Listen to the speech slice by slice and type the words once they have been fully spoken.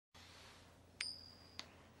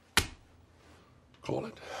Call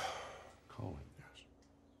it. Call it, yes.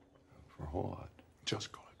 For a whole lot.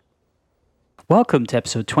 Just call it. Welcome to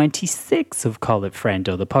episode 26 of Call It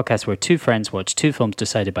Friendo, the podcast where two friends watch two films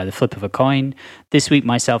decided by the flip of a coin. This week,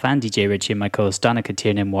 myself, Andy J. Ritchie, and my co-host Danica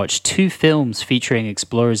Tiernan watched two films featuring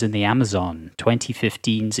explorers in the Amazon,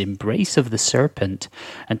 2015's Embrace of the Serpent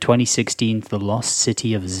and 2016's The Lost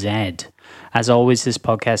City of Zed. As always, this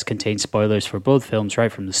podcast contains spoilers for both films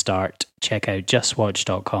right from the start. Check out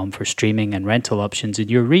justwatch.com for streaming and rental options in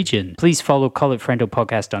your region. Please follow Call It Friendo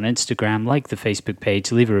Podcast on Instagram, like the Facebook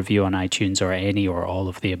page, leave a review on iTunes or any or all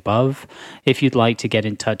of the above. If you'd like to get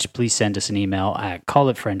in touch, please send us an email at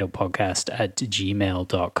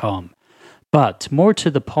callitfriendopodcast@gmail.com. But more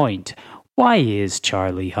to the point, why is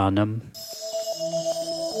Charlie Hunnam?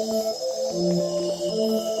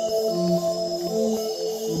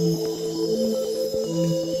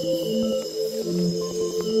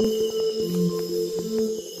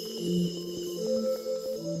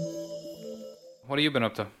 What have you been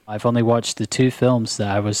up to? I've only watched the two films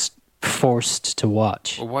that I was forced to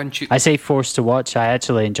watch. Well, why didn't you... I say forced to watch, I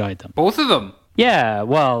actually enjoyed them. Both of them? Yeah,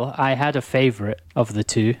 well, I had a favorite of the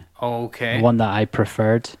two. Okay. One that I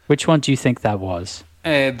preferred. Which one do you think that was?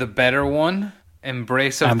 The better one?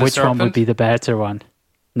 Embrace of and the which Serpent? one would be the better one?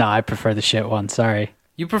 No, I prefer the shit one, sorry.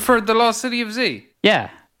 You preferred The Lost City of Z? Yeah.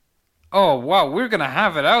 Oh, wow, we're going to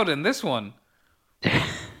have it out in this one.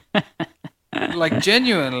 Like,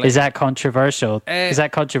 genuinely. Is that controversial? Is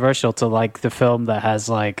that controversial to, like, the film that has,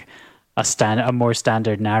 like, a more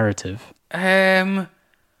standard narrative? I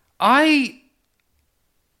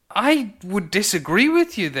would disagree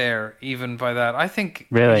with you there, even by that. I think...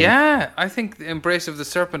 Really? Yeah, I think the Embrace of the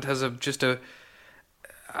Serpent has just a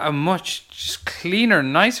much just cleaner,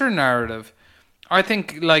 nicer narrative. I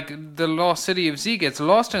think, like, The Lost City of Z gets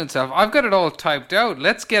lost in itself. I've got it all typed out.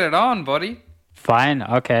 Let's get it on, buddy. Fine,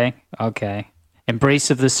 okay. Embrace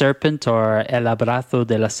of the Serpent, or El Abrazo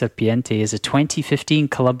de la Serpiente, is a 2015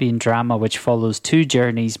 Colombian drama which follows two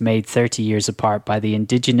journeys made 30 years apart by the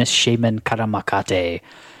indigenous shaman Caramacate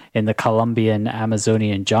in the Colombian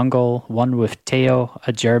Amazonian jungle, one with Teo,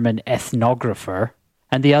 a German ethnographer,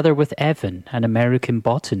 and the other with Evan, an American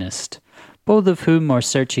botanist, both of whom are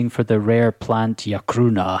searching for the rare plant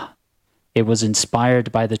Yacruna. It was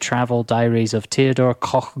inspired by the travel diaries of Theodor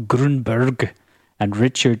Koch-Grünberg and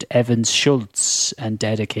Richard Evans Schultz, and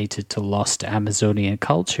dedicated to lost Amazonian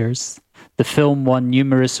cultures. The film won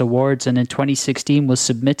numerous awards and in 2016 was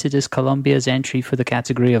submitted as Colombia's entry for the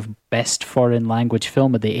category of Best Foreign Language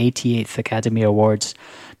Film at the 88th Academy Awards,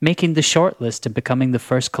 making the shortlist and becoming the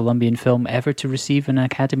first Colombian film ever to receive an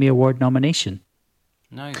Academy Award nomination.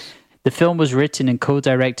 Nice. The film was written and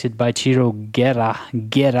co-directed by Ciro Guerra.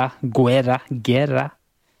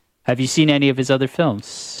 Have you seen any of his other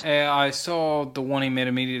films? I saw the one he made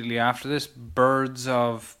immediately after this, Birds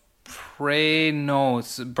of Prey. No,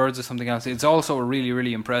 it's Birds of something else. It's also a really,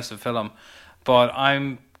 really impressive film. But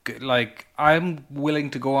I'm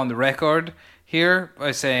willing to go on the record here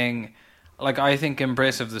by saying, like, I think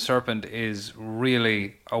Embrace of the Serpent is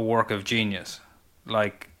really a work of genius.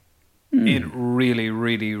 Like, it really,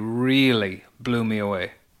 really, really blew me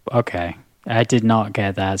away. Okay. I did not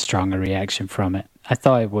get that strong a reaction from it. I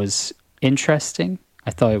thought it was interesting.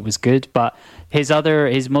 I thought it was good, but his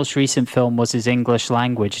most recent film was his English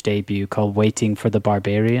language debut called Waiting for the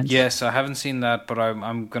Barbarians. Yes, I haven't seen that, but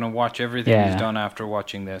I'm going to watch everything he's done after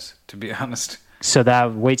watching this, to be honest. So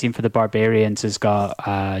that Waiting for the Barbarians has got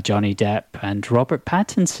Johnny Depp and Robert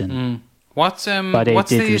Pattinson. What's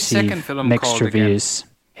the second film mixed called reviews. Again?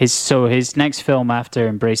 His next film after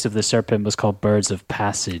Embrace of the Serpent was called Birds of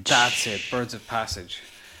Passage. That's it, Birds of Passage.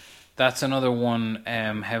 That's another one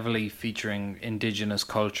heavily featuring indigenous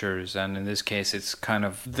cultures, and in this case it's kind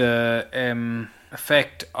of the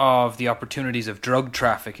effect of the opportunities of drug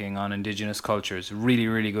trafficking on indigenous cultures. Really,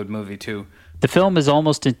 really good movie too. The film is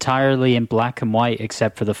almost entirely in black and white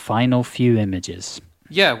except for the final few images.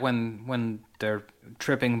 Yeah, when they're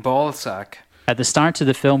tripping ballsack. At the start of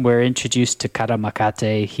the film, we're introduced to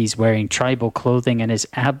Caramacate. He's wearing tribal clothing and is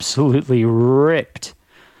absolutely ripped.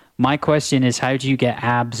 My question is, how do you get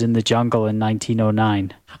abs in the jungle in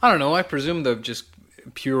 1909? I don't know. I presume they're just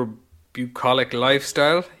pure bucolic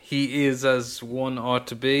lifestyle. He is as one ought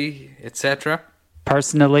to be, etc.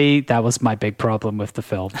 Personally, that was my big problem with the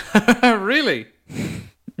film. Really?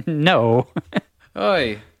 No.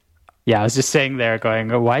 Oi. Yeah, I was just sitting there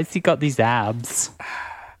going, oh, why has he got these abs?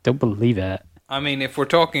 Don't believe it. I mean, if we're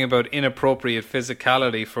talking about inappropriate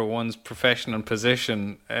physicality for one's profession and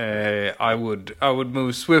position, I would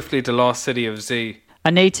move swiftly to Lost City of Z.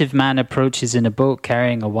 A native man approaches in a boat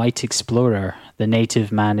carrying a white explorer. The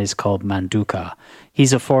native man is called Manduka.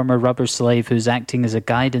 He's a former rubber slave who's acting as a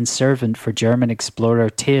guide and servant for German explorer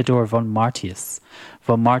Theodor von Martius.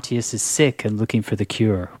 Von Martius is sick and looking for the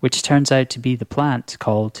cure, which turns out to be the plant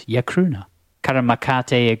called Yakruna.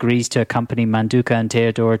 Karamakate agrees to accompany Manduka and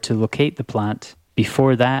Theodor to locate the plant.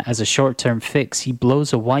 Before that, as a short-term fix, he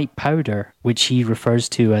blows a white powder, which he refers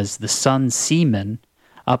to as the sun's semen,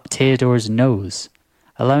 up Theodor's nose,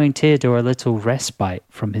 allowing Theodor a little respite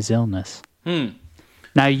from his illness.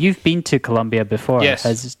 Now, you've been to Colombia before.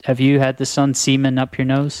 Yes. Have you had the sun semen up your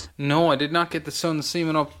nose? No, I did not get the sun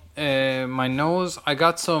semen up my nose. I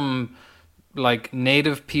got some like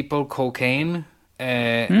native people cocaine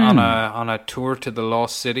on a tour to the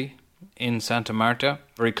Lost City in Santa Marta,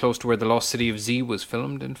 very close to where the Lost City of Z was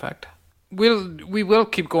filmed, in fact. We will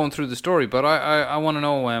keep going through the story, but I want to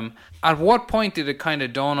know at what point did it kind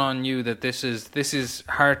of dawn on you that this is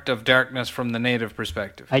Heart of Darkness from the native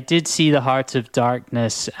perspective? I did see the Heart of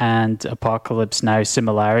Darkness and Apocalypse Now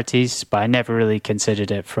similarities, but I never really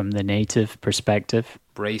considered it from the native perspective.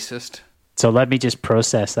 Racist. So let me just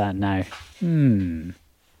process that now.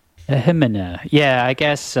 Ahimana. Yeah, I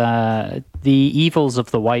guess the evils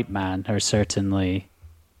of the white man are certainly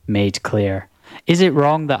made clear. Is it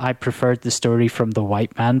wrong that I preferred the story from the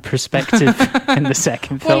white man perspective in the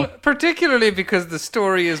second film? Well, particularly because the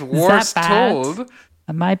story is worse told.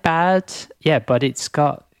 Am I bad? Yeah, but it's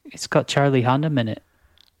got Charlie Hunnam in it.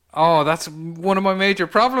 Oh, that's one of my major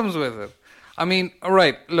problems with it. I mean, all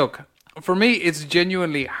right, look, for me, it's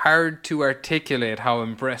genuinely hard to articulate how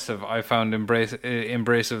impressive I found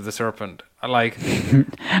Embrace of the Serpent. Like,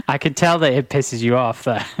 I can tell that it pisses you off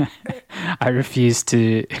that I refuse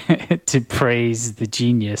to to praise the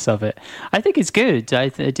genius of it. I think it's good. I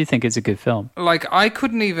do think it's a good film. Like, I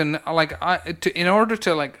couldn't even in order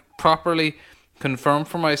to like properly confirm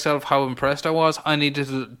for myself how impressed I was, I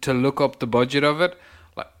needed to look up the budget of it,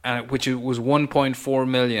 which was 1.4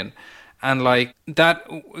 million, and like that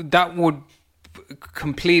would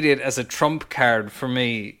complete it as a trump card for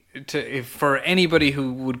me. For anybody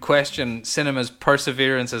who would question cinema's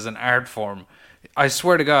perseverance as an art form, I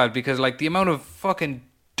swear to God, because like the amount of fucking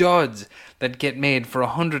duds that get made for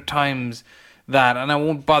 100 times that, and I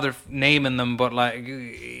won't bother naming them, but like,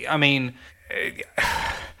 I mean,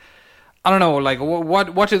 I don't know, like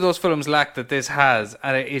what do those films lack that this has?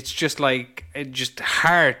 And it's just like just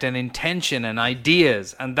heart and intention and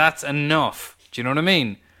ideas, and that's enough. Do you know what I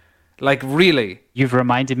mean? Like, really. You've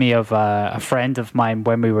reminded me of a friend of mine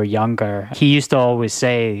when we were younger. He used to always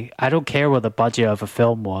say, I don't care what the budget of a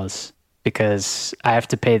film was because I have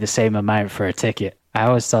to pay the same amount for a ticket. I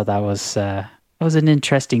always thought that was an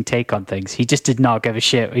interesting take on things. He just did not give a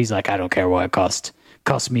shit. He's like, I don't care what it cost. It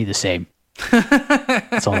costs me the same.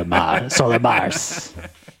 That's all that matters. That's all that matters.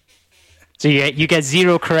 So you get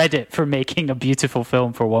zero credit for making a beautiful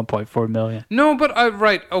film for 1.4 million. No, but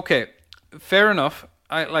right, okay. Fair enough.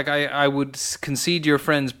 I would concede your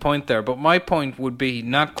friend's point there, but my point would be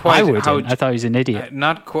not quite. I wouldn't. I thought he was an idiot.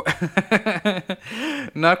 Not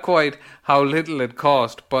quite how little it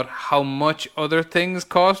cost, but how much other things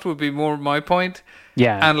cost would be more my point.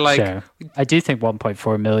 Yeah, and like, sure. I do think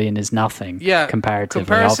 1.4 million is nothing. Yeah,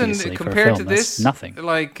 comparatively, obviously, compared for a film, to this, that's nothing.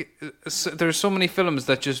 Like, there's so many films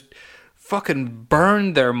that just fucking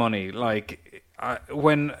burn their money. Like,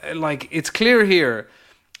 when like it's clear here.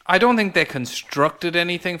 I don't think they constructed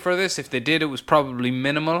anything for this. If they did, it was probably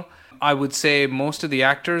minimal. I would say most of the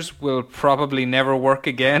actors will probably never work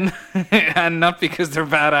again. And not because they're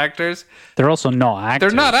bad actors. They're also not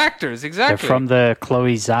actors. They're not actors, exactly. They're from the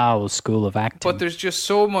Chloe Zhao school of acting. But there's just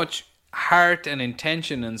so much heart and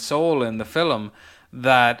intention and soul in the film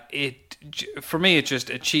that for me, it just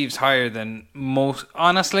achieves higher than most.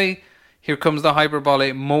 Honestly, here comes the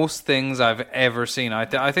hyperbole. Most things I've ever seen. I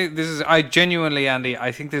think this is. I genuinely, Andy.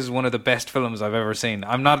 I think this is one of the best films I've ever seen.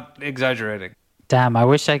 I'm not exaggerating. Damn! I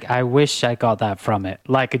wish I got that from it.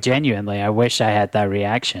 Like, genuinely, I wish I had that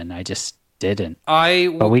reaction. I just didn't.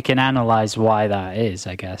 But we can analyze why that is,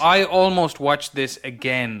 I guess. I almost watched this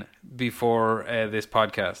again before this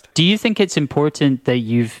podcast. Do you think it's important that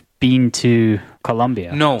you've been to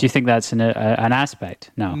Colombia? No. Do you think that's an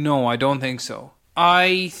aspect? No. No, I don't think so.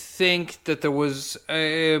 I think that there was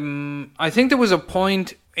a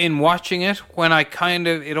point in watching it when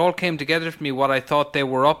it all came together for me what I thought they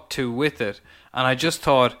were up to with it, and I just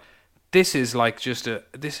thought this is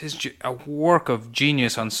a work of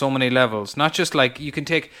genius on so many levels. Not just like you can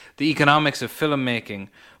take the economics of filmmaking,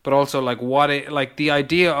 but also like the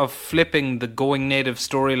idea of flipping the going native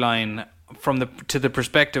storyline from the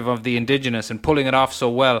perspective of the indigenous and pulling it off so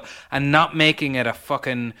well and not making it a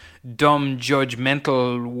fucking dumb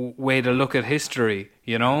judgmental way to look at history,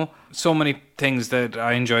 you know? So many things that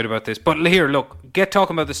I enjoyed about this. But here, look, get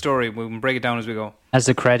talking about the story. We can break it down as we go. As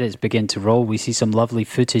the credits begin to roll, we see some lovely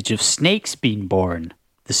footage of snakes being born.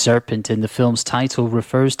 The serpent in the film's title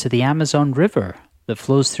refers to the Amazon River that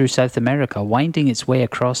flows through South America, winding its way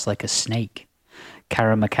across like a snake.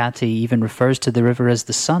 Kara Makati even refers to the river as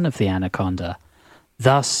the son of the anaconda.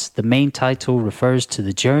 Thus, the main title refers to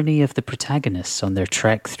the journey of the protagonists on their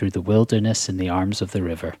trek through the wilderness in the arms of the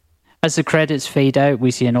river. As the credits fade out, we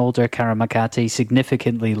see an older Kara Makati,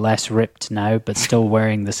 significantly less ripped now, but still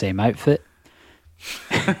wearing the same outfit.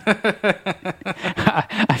 I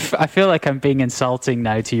feel like I'm being insulting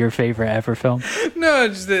now to your favourite ever film. No,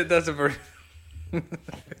 that's a very...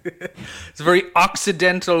 it's a very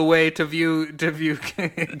Occidental way to view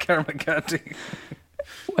Kara Makati.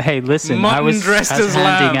 Hey, listen, mutton I was dressed as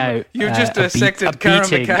handing lamb. out. You just dissected Kara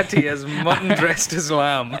Makati as mutton dressed as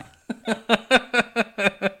lamb.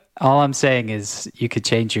 All I'm saying is you could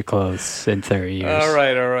change your clothes in 30 years. All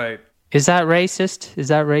right. Is that racist? Is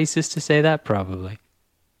that racist to say that? Probably.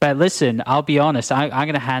 But listen, I'll be honest, I'm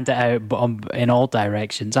going to hand it out in all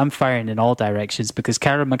directions. I'm firing in all directions because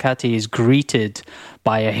Kara Makati is greeted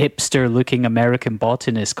by a hipster-looking American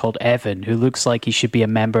botanist called Evan, who looks like he should be a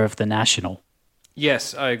member of the National.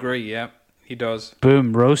 Yes, I agree, yeah, he does.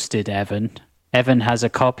 Boom, roasted Evan. Evan has a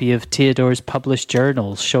copy of Theodore's published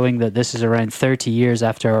journals showing that this is around 30 years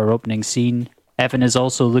after our opening scene. Evan is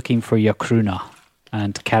also looking for Yakruna,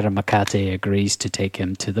 and Kara Makati agrees to take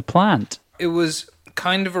him to the plant. It was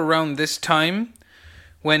kind of around this time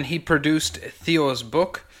when he produced Theo's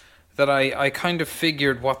book that I kind of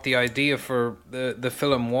figured what the idea for the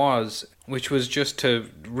film was, which was just to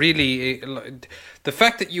really... the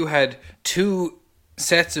fact that you had two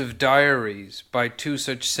sets of diaries by two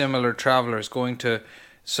such similar travelers going to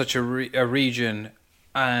such a region,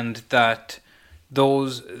 and that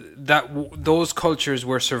those cultures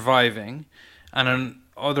were surviving and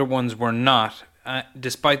other ones were not,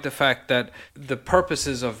 despite the fact that the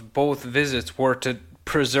purposes of both visits were to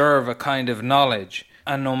preserve a kind of knowledge.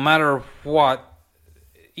 And no matter what,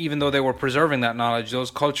 even though they were preserving that knowledge, those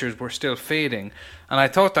cultures were still fading. And I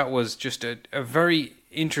thought that was just a very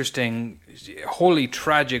interesting, wholly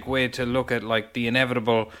tragic way to look at like the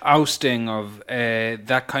inevitable ousting of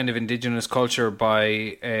that kind of indigenous culture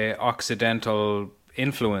by Occidental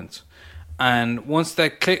influence. And once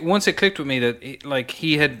it clicked with me that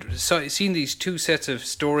he had seen these two sets of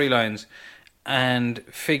storylines and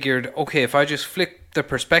figured, okay, if I just flick the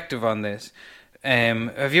perspective on this,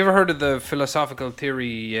 have you ever heard of the philosophical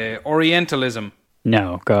theory Orientalism?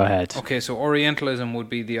 No, go ahead. Okay, so Orientalism would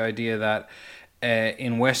be the idea that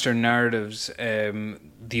in Western narratives,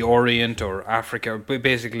 the Orient or Africa,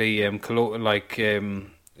 basically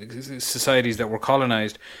societies that were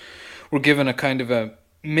colonized, were given a kind of a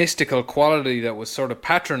mystical quality that was sort of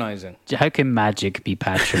patronizing. How can magic be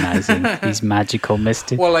patronizing? These magical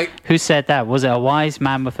mystics. Well, who said that? Was it a wise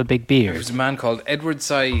man with a big beard? It was a man called Edward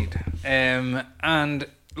Said. And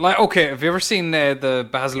okay, have you ever seen the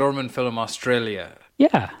Baz Luhrmann film Australia?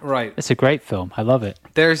 Yeah, right. It's a great film. I love it.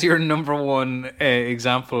 There's your number one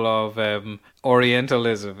example of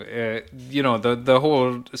Orientalism. The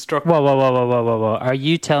whole structure. Whoa! Are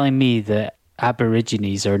you telling me that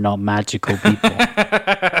Aborigines are not magical people?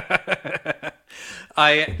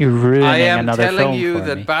 You're ruining another film. I am telling you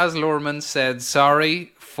that me. Baz Luhrmann said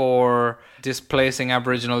sorry for displacing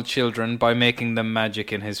Aboriginal children by making them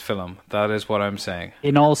magic in his film. That is what I'm saying.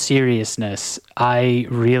 In all seriousness, I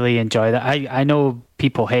really enjoy that. I know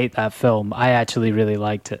people hate that film. I actually really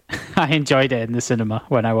liked it. I enjoyed it in the cinema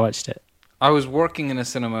when I watched it. I was working in a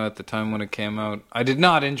cinema at the time when it came out. I did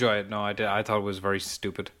not enjoy it. No, I did. I thought it was very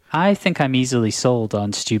stupid. I think I'm easily sold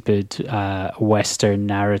on stupid Western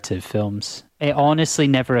narrative films. It honestly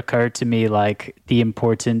never occurred to me like the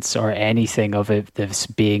importance or anything of it this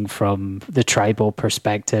being from the tribal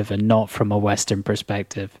perspective and not from a Western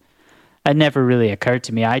perspective. It never really occurred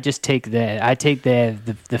to me. I just take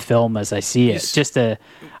the film as I see it.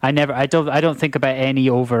 I don't think about any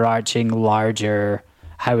overarching larger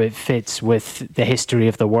how it fits with the history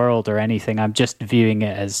of the world or anything. I'm just viewing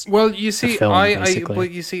it as I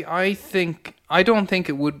don't think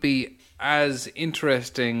it would be as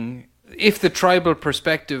interesting if the tribal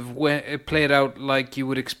perspective played out like you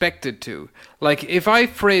would expect it to. Like, if I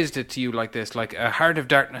phrased it to you like this, like a Heart of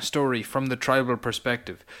Darkness story from the tribal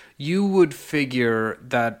perspective, you would figure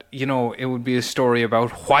that, it would be a story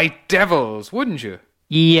about white devils, wouldn't you?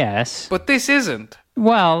 Yes. But this isn't.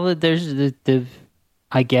 Well, there's the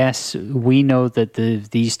I guess we know that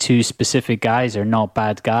these two specific guys are not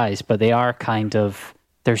bad guys, but they are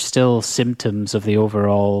they're still symptoms of the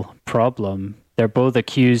overall problem. They're both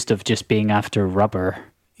accused of just being after rubber.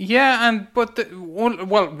 Yeah,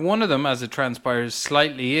 one of them, as it transpires,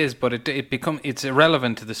 slightly is, but it's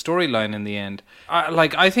irrelevant to the storyline in the end.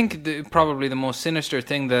 I think probably the most sinister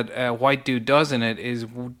thing that White Dude does in it is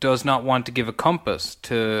does not want to give a compass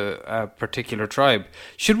to a particular tribe.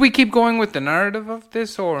 Should we keep going with the narrative of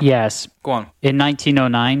this, or Yes. Go on. In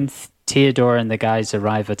 1909, Theodore and the guys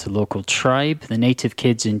arrive at a local tribe. The native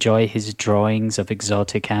kids enjoy his drawings of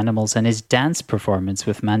exotic animals and his dance performance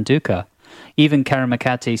with Manduka. Even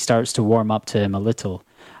Karamakate starts to warm up to him a little.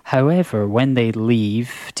 However, when they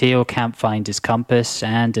leave, Teo can't find his compass,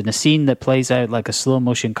 and in a scene that plays out like a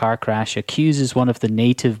slow-motion car crash, accuses one of the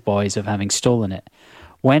native boys of having stolen it.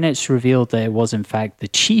 When it's revealed that it was in fact the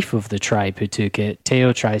chief of the tribe who took it,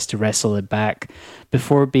 Teo tries to wrestle it back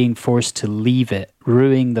before being forced to leave it,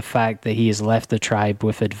 ruining the fact that he has left the tribe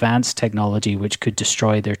with advanced technology which could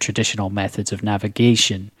destroy their traditional methods of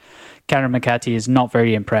navigation. Karamakati is not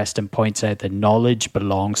very impressed and points out that knowledge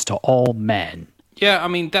belongs to all men. Yeah, I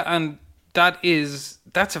mean,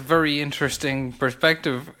 that's a very interesting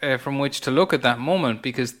perspective from which to look at that moment,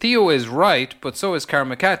 because Theo is right, but so is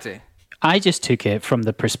Karamakati. I just took it from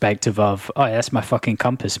the perspective of, oh, that's my fucking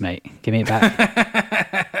compass, mate. Give me it back.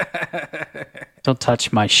 Don't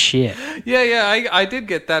touch my shit. Yeah, I did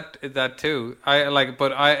get that too.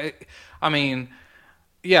 I mean,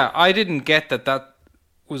 yeah, I didn't get that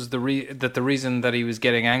was the reason that he was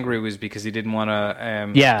getting angry was because he didn't want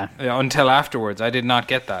to. Until afterwards, I did not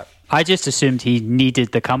get that. I just assumed he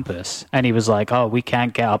needed the compass, and he was like, "Oh, we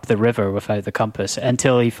can't get up the river without the compass."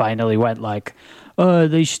 Until he finally went like, "Oh,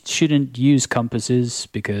 they shouldn't use compasses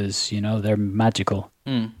because they're magical.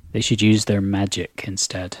 They should use their magic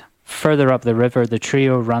instead." Further up the river, the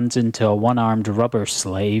trio runs into a one-armed rubber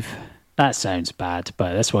slave. That sounds bad,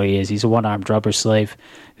 but that's what he is. He's a one-armed rubber slave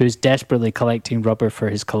who's desperately collecting rubber for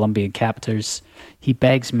his Colombian captors. He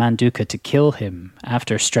begs Manduka to kill him.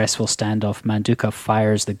 After a stressful standoff, Manduka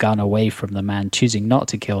fires the gun away from the man, choosing not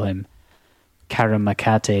to kill him.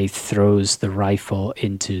 Karamakate throws the rifle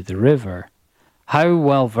into the river. How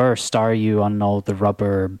well versed are you on all the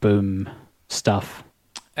rubber boom stuff?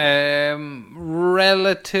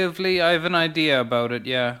 Relatively, I have an idea about it,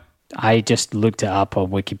 yeah. I just looked it up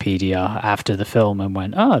on Wikipedia after the film and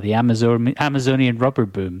went, oh, the Amazonian rubber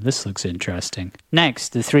boom. This looks interesting.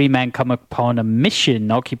 Next, the three men come upon a mission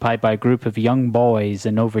occupied by a group of young boys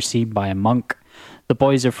and overseen by a monk. The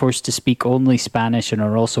boys are forced to speak only Spanish and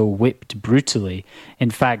are also whipped brutally. In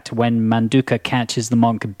fact, when Manduka catches the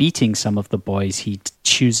monk beating some of the boys, he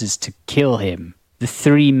chooses to kill him. The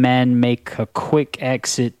three men make a quick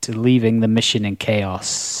exit, leaving the mission in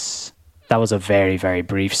chaos. That was a very, very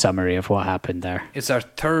brief summary of what happened there. It's our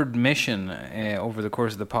third mission over the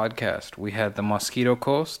course of the podcast. We had the Mosquito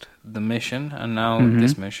Coast, the mission, and now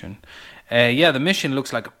this mission. The mission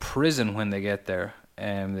looks like a prison when they get there.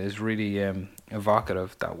 It's really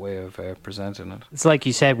evocative, that way of presenting it. It's like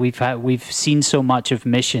you said, we've seen so much of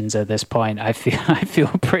missions at this point. I feel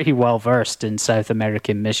pretty well versed in South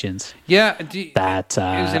American missions. Yeah, that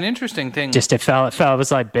it was an interesting thing. It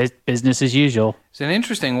was like business as usual. It's an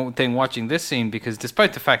interesting thing watching this scene because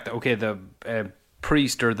despite the fact that the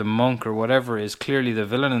priest or the monk or whatever is clearly the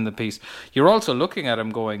villain in the piece, you're also looking at him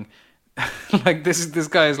going. Like this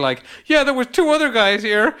guy is like, yeah, there were two other guys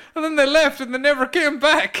here, and then they left, and they never came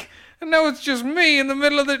back, and now it's just me in the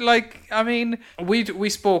middle of it. Like, I mean, we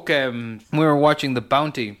spoke. We were watching The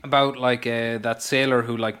Bounty about that sailor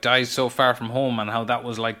who dies so far from home, and how that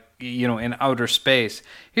was in outer space.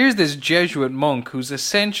 Here's this Jesuit monk who's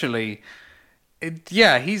essentially,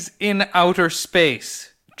 he's in outer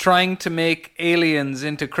space, trying to make aliens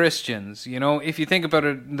into Christians. If you think about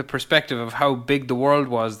it in the perspective of how big the world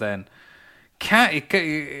was then.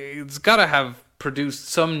 It's got to have produced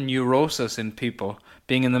some neurosis in people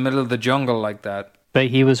being in the middle of the jungle like that. But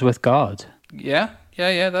he was with God. Yeah,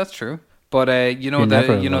 that's true. But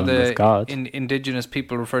indigenous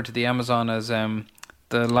people refer to the Amazon as the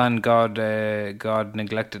land God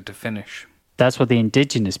neglected to finish. That's what the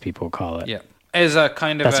indigenous people call it. Yeah. As a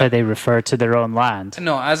kind of That's how they refer to their own land.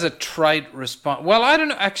 No, as a trite response. Well, I don't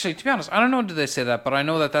know. Actually, to be honest, I don't know. Did they say that? But I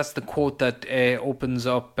know that that's the quote that opens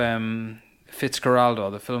up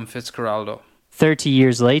Fitzcarraldo, the film Fitzcarraldo. 30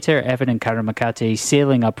 years later, Evan and Karamakate,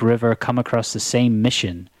 sailing upriver, come across the same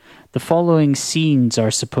mission. The following scenes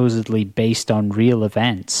are supposedly based on real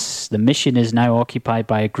events. The mission is now occupied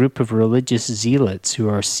by a group of religious zealots who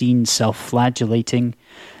are seen self-flagellating.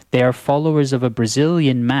 They are followers of a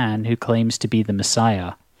Brazilian man who claims to be the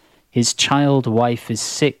Messiah. His child wife is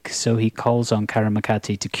sick, so he calls on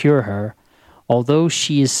Karamakati to cure her. Although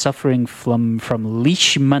she is suffering from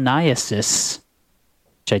leishmaniasis,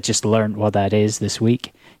 which I just learned what that is this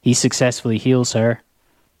week, he successfully heals her.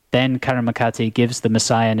 Then Karamakati gives the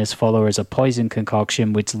Messiah and his followers a poison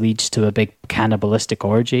concoction, which leads to a big cannibalistic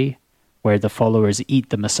orgy, where the followers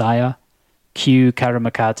eat the Messiah. Cue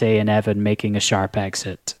Karamakati and Evan making a sharp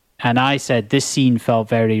exit. And I said this scene felt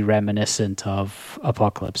very reminiscent of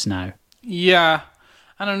Apocalypse Now. Yeah,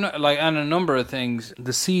 and a number of things.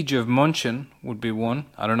 The Siege of Munchen would be one.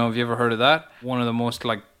 I don't know if you ever heard of that. One of the most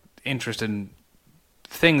interesting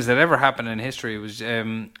things that ever happened in history was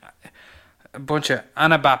a bunch of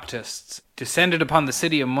Anabaptists descended upon the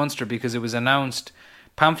city of Munster because it was announced.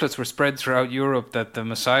 Pamphlets were spread throughout Europe that the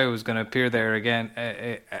Messiah was going to appear there again.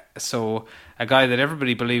 So a guy that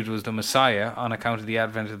everybody believed was the Messiah on account of the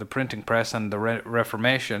advent of the printing press and the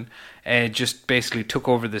Reformation just basically took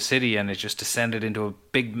over the city, and it just descended into a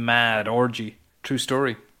big mad orgy. True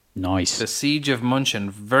story. Nice. The Siege of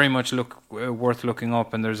Munchen, very much worth looking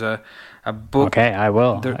up. And there's a book. Okay, I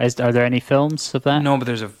will. Are there any films of that? No, but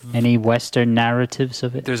there's any Western narratives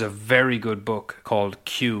of it? There's a very good book called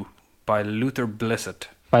Q by Luther Blissett.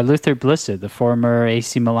 By Luther Blissett, the former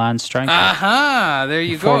AC Milan striker. Aha! There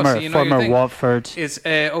you go. So former Watford. It's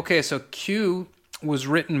okay. So Q was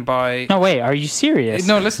written by. No, wait. Are you serious?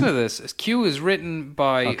 No, listen to this. Q is written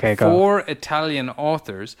by 4 Italian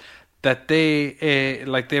authors that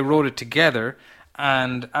they wrote it together,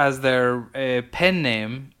 and as their pen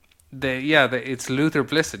name, it's Luther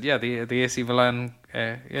Blissett. Yeah, the AC Milan.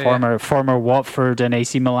 Former Watford and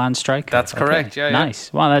AC Milan striker. That's correct. Okay. Yeah.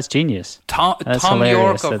 Nice. Wow, that's genius. Tom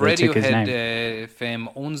York of Radiohead fame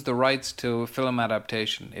owns the rights to a film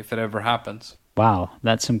adaptation if it ever happens. Wow,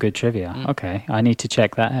 that's some good trivia. Okay, I need to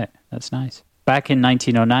check that out. That's nice. Back in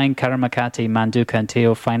 1909, Karamakati, Manduka and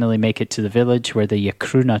Teo finally make it to the village where the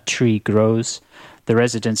Yakruna tree grows. The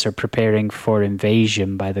residents are preparing for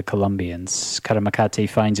invasion by the Colombians. Karamakati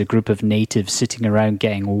finds a group of natives sitting around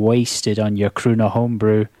getting wasted on Yakruna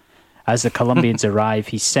homebrew. As the Colombians arrive,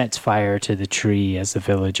 he sets fire to the tree as the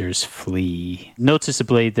villagers flee.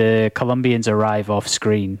 Noticeably, the Colombians arrive off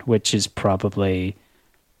screen, which is probably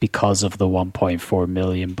because of the 1.4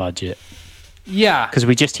 million budget. Yeah. Because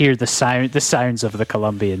we just hear the sounds of the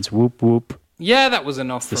Colombians. Whoop, whoop. Yeah, that was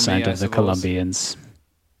enough for me, the sound of the Colombians.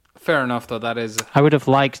 Fair enough, though. That is. I would have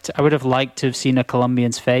liked to have seen a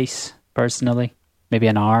Colombian's face personally. Maybe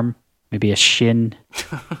an arm, maybe a shin.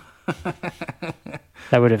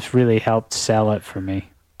 That would have really helped sell it for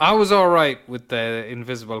me. I was all right with the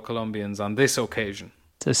invisible Colombians on this occasion.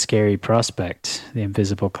 It's a scary prospect, the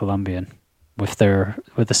invisible Colombian, with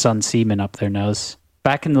the sun semen up their nose.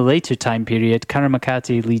 Back in the later time period,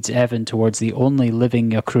 Karamakati leads Evan towards the only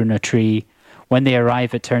living Yakruna tree. When they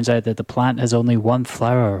arrive, it turns out that the plant has only one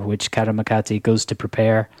flower, which Karamakati goes to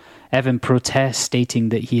prepare. Evan protests, stating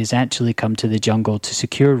that he has actually come to the jungle to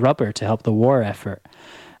secure rubber to help the war effort.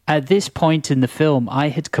 At this point in the film, I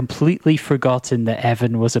had completely forgotten that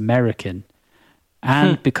Evan was American.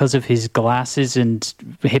 And because of his glasses and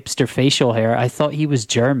hipster facial hair, I thought he was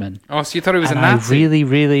German. Oh, so you thought he was a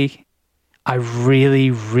Nazi? I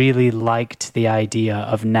really liked the idea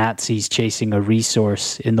of Nazis chasing a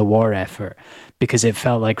resource in the war effort because it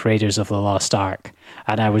felt like Raiders of the Lost Ark.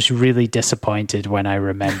 And I was really disappointed when I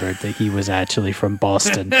remembered that he was actually from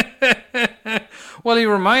Boston. Well, he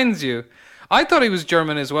reminds you. I thought he was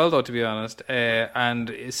German as well, though, to be honest.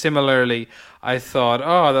 And similarly, I thought,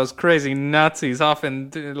 those crazy Nazis often,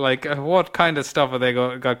 what kind of stuff have they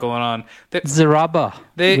got going on? Zaraba.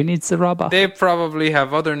 We need Zaraba. They probably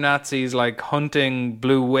have other Nazis, hunting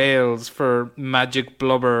blue whales for magic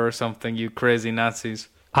blubber or something, you crazy Nazis.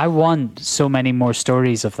 I want so many more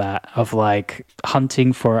stories of that, of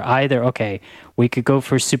hunting for we could go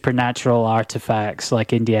for supernatural artifacts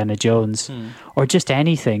like Indiana Jones, or just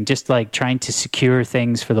anything, just trying to secure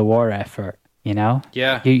things for the war effort, you know?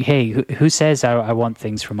 Yeah. Who says I want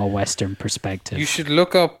things from a Western perspective? You should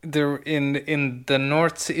look up there in the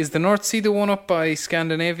North Sea. Is the North Sea the one up by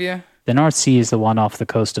Scandinavia? The North Sea is the one off the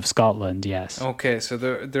coast of Scotland, yes. Okay, so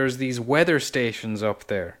there's these weather stations up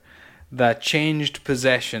there that changed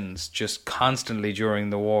possessions just constantly during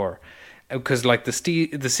the war. Because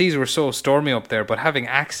the seas were so stormy up there, but having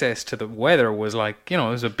access to the weather was it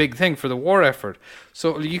was a big thing for the war effort.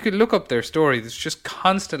 So you could look up their story. It's just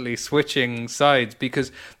constantly switching sides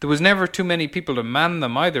because there was never too many people to man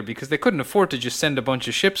them either, because they couldn't afford to just send a bunch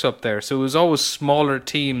of ships up there. So it was always smaller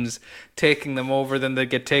teams taking them over, then they'd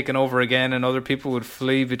get taken over again and other people would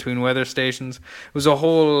flee between weather stations. It was a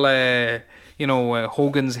whole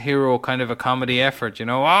Hogan's Hero kind of a comedy effort,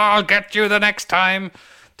 I'll get you the next time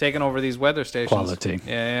taking over these weather stations. Quality.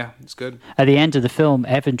 Yeah, it's good. At the end of the film,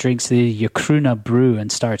 Evan drinks the Yakruna brew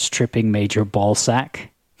and starts tripping Major Ballsack,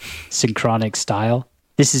 synchronic style.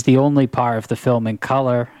 This is the only part of the film in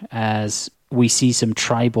color, as we see some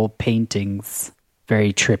tribal paintings.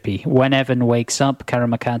 Very trippy. When Evan wakes up,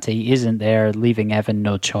 Karamakate isn't there, leaving Evan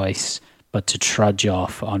no choice but to trudge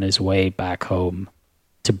off on his way back home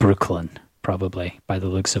to Brooklyn, probably, by the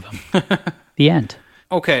looks of him. The end.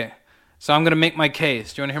 Okay, so I'm going to make my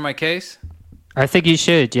case. Do you want to hear my case? I think you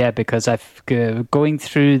should, yeah, because going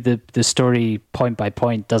through the story point by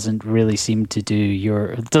point doesn't seem to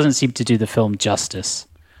do the film justice.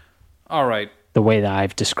 All right. The way that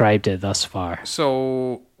I've described it thus far.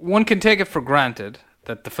 So one can take it for granted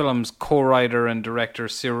that the film's co-writer and director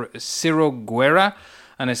Ciro Guerra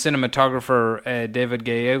and his cinematographer David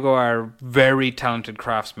Gallego are very talented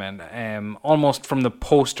craftsmen. Almost from the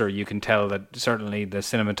poster, you can tell that certainly the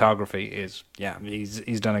cinematography is,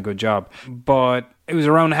 he's done a good job. But it was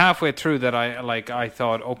around halfway through that I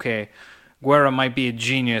thought, okay, Guerra might be a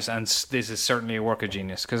genius, and this is certainly a work of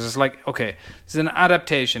genius, because it's like, okay, this is an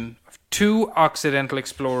adaptation of two Occidental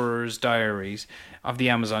explorers' diaries of the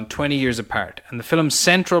Amazon 20 years apart, and the film's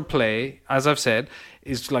central play, as I've said,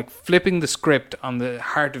 is like flipping the script on the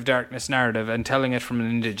Heart of Darkness narrative and telling it from an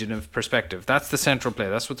indigenous perspective. That's the central play.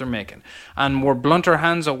 That's what they're making. And were blunter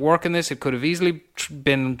hands at work in this, it could have easily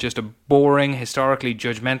been just a boring, historically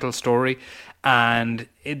judgmental story. And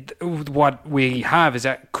what we have is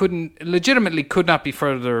that could not be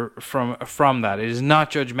further from that. It is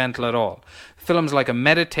not judgmental at all. Film's like a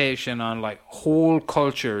meditation on like whole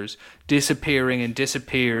cultures disappearing and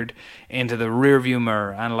disappeared into the rearview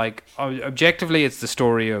mirror. And like objectively, it's the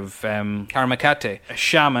story of Karamakate, a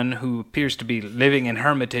shaman who appears to be living in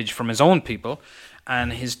hermitage from his own people,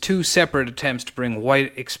 and his two separate attempts to bring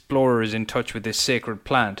white explorers in touch with this sacred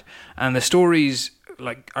plant. And the stories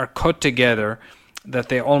are cut together that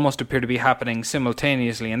they almost appear to be happening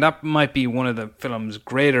simultaneously, and that might be one of the film's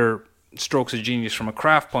greater strokes of genius from a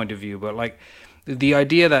craft point of view. But like the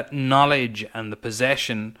idea that knowledge and the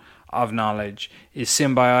possession of knowledge is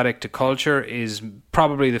symbiotic to culture is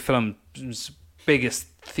probably the film's biggest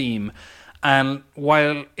theme. And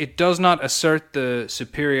while it does not assert the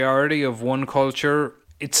superiority of one culture,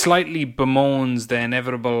 it slightly bemoans the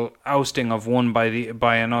inevitable ousting of one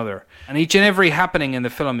by another. And each and every happening in the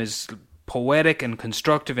film is poetic and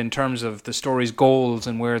constructive in terms of the story's goals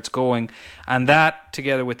and where it's going. And that,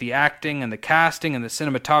 together with the acting and the casting and the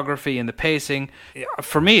cinematography and the pacing,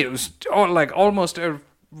 for me it was almost a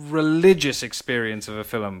religious experience of a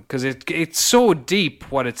film, because it's so deep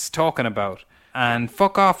what it's talking about. And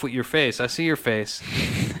fuck off with your face. I see your face.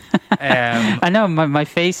 I know, my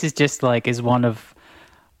face is just is one of...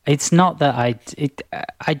 It's not that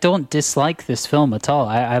I don't dislike this film at all.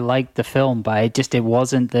 I like the film, but it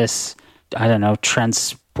wasn't this, I don't know,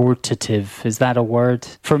 transportative. Is that a word?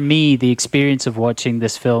 For me, the experience of watching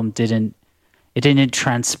this film didn't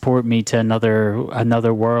transport me to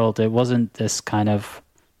another world. It wasn't this kind of,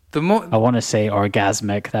 I want to say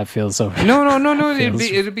orgasmic. That feels so. No.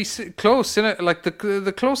 It'd be close. Like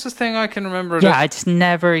the closest thing I can remember. Yeah, I just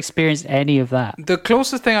never experienced any of that. The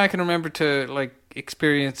closest thing I can remember to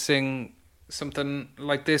experiencing something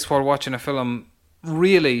like this while watching a film,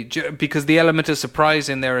 really, because the element of surprise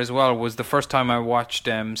in there as well, was the first time I watched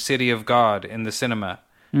City of God in the cinema.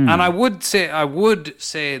 And I would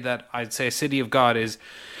say that I'd say City of God is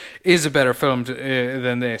a better film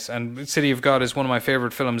than this, and City of God is one of my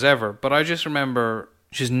favorite films ever. But I just remember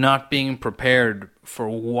just not being prepared for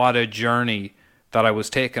what a journey that I was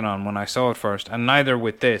taken on when I saw it first, and neither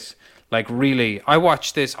with this. Really, I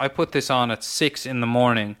watched this, I put this on at 6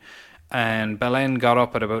 a.m, and Belen got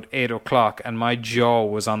up at about 8 o'clock, and my jaw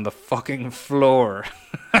was on the fucking floor.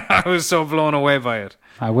 I was so blown away by it.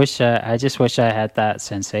 I just wish I had that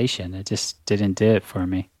sensation. It just didn't do it for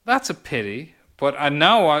me. That's a pity. But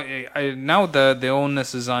now the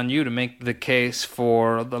onus is on you to make the case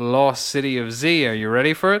for The Lost City of Z. Are you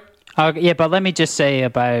ready for it? Yeah, but let me just say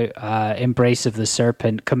about Embrace of the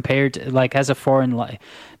Serpent, compared, as a foreign...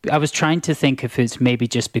 I was trying to think if it's maybe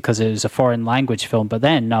just because it was a foreign language film, but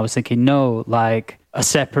then I was thinking, no, A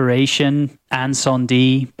Separation and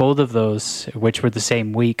Sondi, both of those, which were the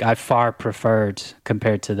same week, I far preferred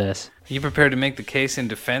compared to this. Are you prepared to make the case in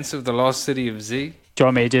defense of The Lost City of Z? Do you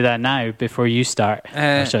want me to do that now before you start?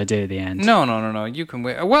 Or should I do it at the end? No. You can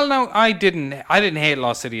wait. Well, no, I didn't hate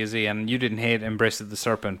Lost City of Z, and you didn't hate Embrace of the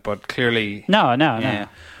Serpent, but clearly... No.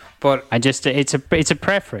 But it's a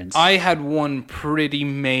preference. I had one pretty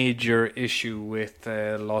major issue with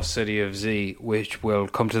Lost City of Z, which will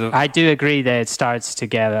come to the... I do agree that it starts to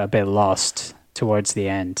get a bit lost towards the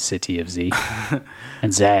end, City of Z.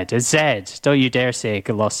 And Zed. It's Zed. Don't you dare say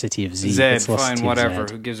Lost City of Z. Zed, It's Lost fine, City of whatever. Zed.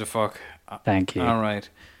 Who gives a fuck? Thank you. All right.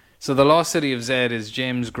 So The Lost City of Zed is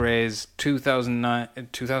James Gray's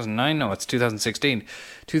 2009? No, it's 2016.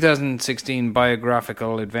 2016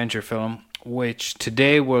 biographical adventure film, which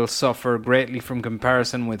today will suffer greatly from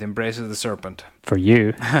comparison with Embrace of the Serpent. For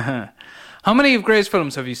you. How many of Gray's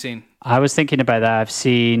films have you seen? I was thinking about that. I've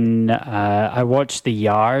seen, I watched The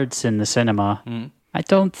Yards in the cinema. I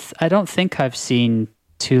don't think I've seen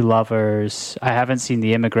Two Lovers. I haven't seen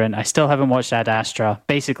The Immigrant. I still haven't watched Ad Astra.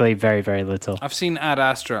 Basically, very, very little. I've seen Ad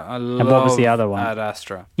Astra. I love what was the other one? Ad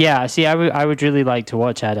Astra. Yeah, see, I would really like to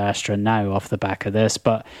watch Ad Astra now off the back of this,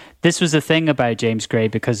 but this was the thing about James Gray,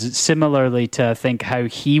 because similarly to, I think, how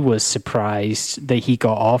he was surprised that he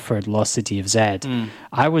got offered Lost City of Zed,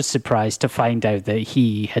 I was surprised to find out that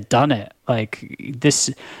he had done it. Like,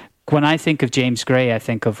 this, when I think of James Gray, I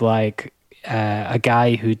think of like a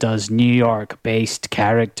guy who does New York-based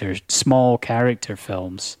small character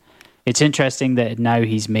films. It's interesting that now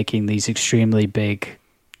he's making these extremely big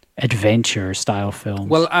adventure-style films.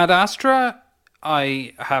 Well, Ad Astra,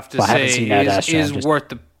 I have to say, is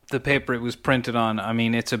worth the paper it was printed on. I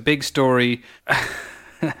mean, it's a big story,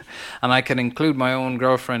 and I can include my own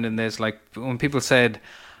girlfriend in this. Like, when people said,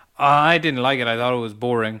 I didn't like it, I thought it was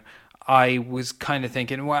boring, I was kind of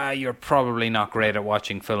thinking, well, you're probably not great at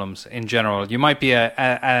watching films in general. You might be an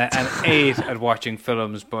 8 at watching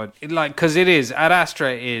films, but because Ad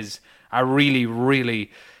Astra is a really,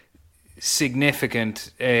 really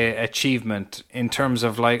significant achievement in terms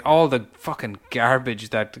of like all the fucking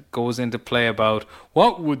garbage that goes into play about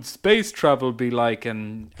what would space travel be like,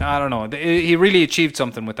 and I don't know, he really achieved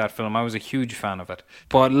something with that film. I was a huge fan of it,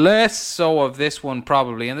 but less so of this one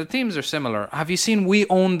probably, and the themes are similar. Have you seen We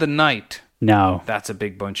Own the Night? No. That's a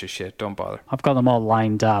big bunch of shit. Don't bother. I've got them all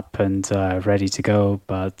lined up and ready to go,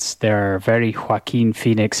 but they're very Joaquin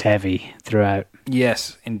Phoenix heavy throughout.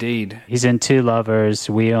 Yes, indeed. He's in Two Lovers,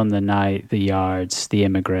 We Own the Night, The Yards, The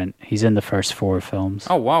Immigrant. He's in the first 4 films.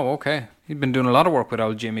 Oh, wow, okay. He's been doing a lot of work with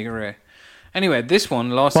old Jimmy Gray. Anyway, this one,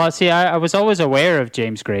 Lost... Well, see, I was always aware of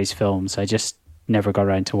James Gray's films. I just never got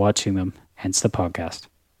around to watching them, hence the podcast.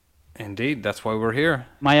 Indeed, that's why we're here.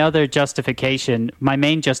 My main justification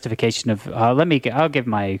of I'll give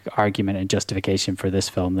my argument and justification for this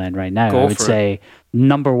film then right now. I would say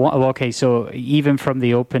number one. Okay, so even from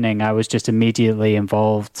the opening, I was just immediately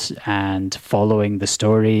involved and following the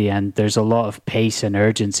story, and there's a lot of pace and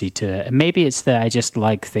urgency to it. And maybe it's that I just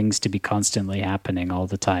like things to be constantly happening all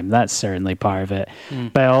the time. That's certainly part of it.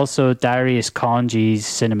 But also Darius Khondji's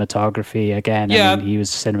cinematography. Again, I mean, he was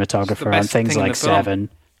cinematographer on things like Seven.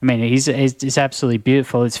 I mean, it's absolutely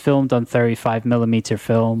beautiful. It's filmed on 35mm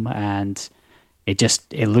film, and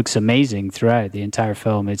it looks amazing throughout the entire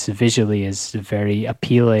film. It's visually is very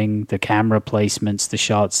appealing. The camera placements, the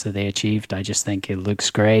shots that they achieved, I just think it looks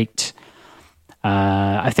great.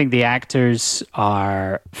 I think the actors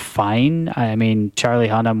are fine. I mean, Charlie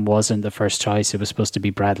Hunnam wasn't the first choice. It was supposed to be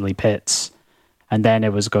Bradley Pitts. And then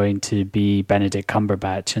it was going to be Benedict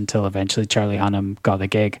Cumberbatch until eventually Charlie Hunnam got the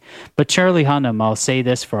gig. But Charlie Hunnam, I'll say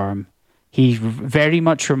this for him, he very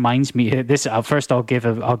much reminds me. I'll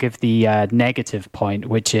give the negative point,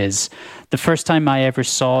 which is the first time I ever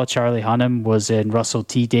saw Charlie Hunnam was in Russell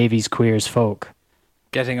T Davies' Queer as Folk,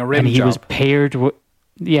 getting a rim job. And he was paired with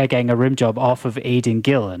getting a rim job off of Aidan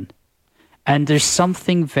Gillen. And there's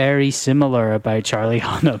something very similar about Charlie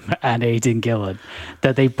Hunnam and Aidan Gillen,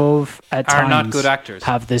 that they both at times are not good actors.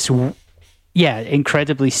 Have this,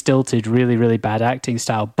 incredibly stilted, really, really bad acting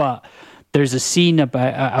style. But there's a scene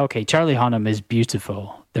about Charlie Hunnam is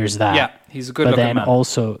beautiful. There's that. Yeah, he's a good-looking man. But then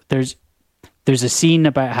also there's a scene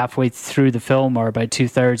about halfway through the film, or about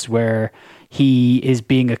 2/3, where he is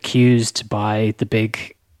being accused by the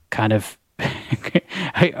big kind of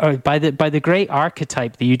by the great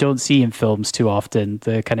archetype that you don't see in films too often,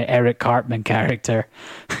 the kind of Eric Cartman character,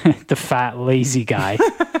 the fat lazy guy,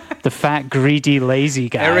 the fat greedy lazy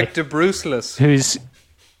guy, Eric de Bruceless, who's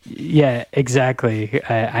exactly,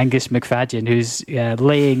 Angus McFadden, who's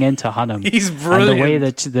laying into Hunnam. He's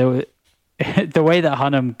brilliant. And the way that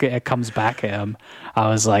Hunnam comes back at him, I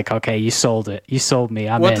was like, okay, you sold it, you sold me.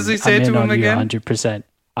 What does he say to him again? 100%.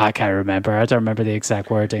 I can't remember. I don't remember the exact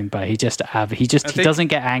wording, but he doesn't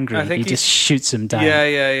get angry. He just shoots him down.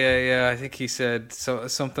 Yeah. I think he said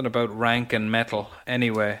something about rank and metal.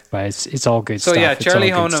 Anyway, but it's all good stuff. So yeah,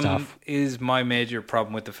 Charlie Hunnam is my major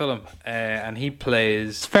problem with the film, and he plays.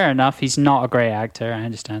 It's fair enough. He's not a great actor. I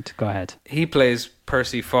understand. Go ahead. He plays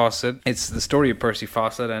Percy Fawcett. It's the story of Percy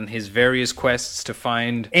Fawcett and his various quests to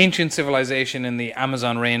find ancient civilization in the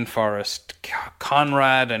Amazon rainforest.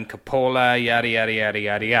 Conrad and Coppola, yada, yada, yada,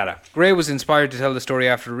 yada, yada. Gray was inspired to tell the story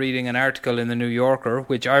after reading an article in the New Yorker,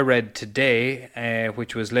 which I read today,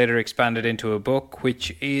 which was later expanded into a book,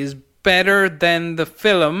 which is better than the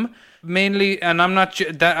film. Mainly, and I'm not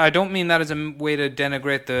that I don't mean that as a way to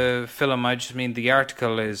denigrate the film. I just mean the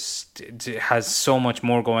article has so much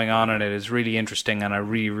more going on in it. It's really interesting, and I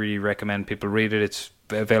really, really recommend people read it. It's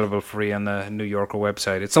available free on the New Yorker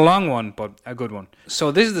website. It's a long one, but a good one.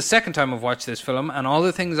 So this is the second time I've watched this film, and all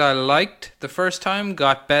the things I liked the first time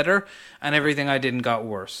got better, and everything I didn't got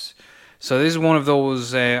worse. So this is one of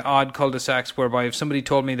those odd cul-de-sacs whereby if somebody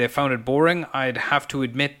told me they found it boring, I'd have to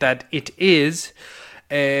admit that it is.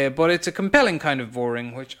 But it's a compelling kind of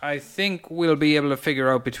boring, which I think we'll be able to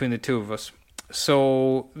figure out between the two of us.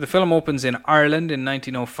 So the film opens in Ireland in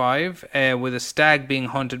 1905 with a stag being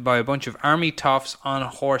hunted by a bunch of army toffs on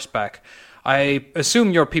horseback. I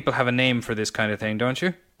assume your people have a name for this kind of thing, don't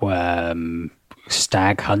you?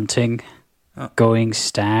 Stag hunting, going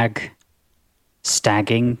stag,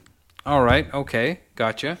 stagging. All right, okay,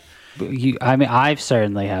 gotcha. I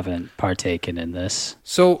certainly haven't partaken in this.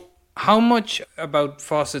 So how much about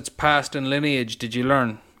Fawcett's past and lineage did you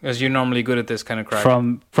learn? As you're normally good at this kind of crap.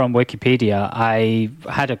 From Wikipedia, I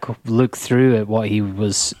had a look through at what he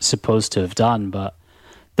was supposed to have done, but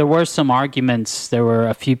there were some arguments. There were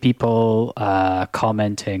a few people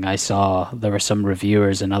commenting. I saw there were some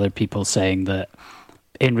reviewers and other people saying that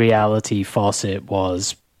in reality, Fawcett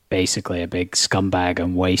was basically a big scumbag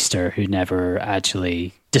and waster who never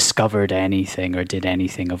actually discovered anything or did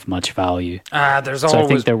anything of much value. There's so always I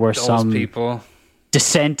think there were those some people.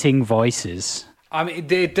 Dissenting voices. I mean,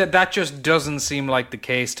 that just doesn't seem like the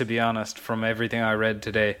case, to be honest, from everything I read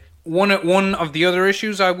today. One of the other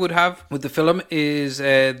issues I would have with the film is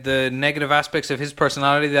the negative aspects of his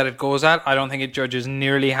personality that it goes at. I don't think it judges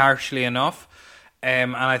nearly harshly enough.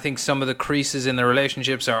 And I think some of the creases in the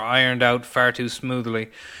relationships are ironed out far too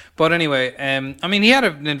smoothly. But anyway, I mean, he had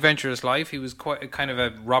an adventurous life. He was quite kind of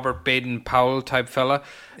a Robert Baden-Powell type fella.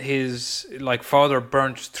 His father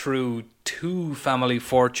burnt through 2 family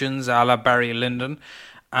fortunes, a la Barry Lyndon,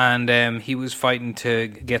 and he was fighting to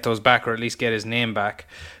get those back, or at least get his name back.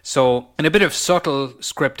 So, in a bit of subtle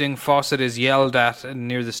scripting, Fawcett is yelled at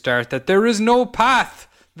near the start that there is no path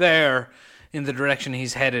there in the direction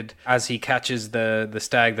he's headed as he catches the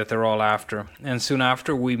stag that they're all after. And soon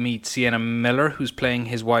after, we meet Sienna Miller, who's playing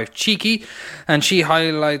his wife Cheeky, and she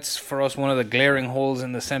highlights for us one of the glaring holes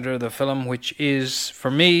in the centre of the film, which is,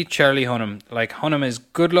 for me, Charlie Hunnam. Hunnam is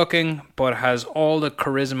good looking, but has all the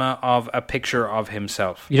charisma of a picture of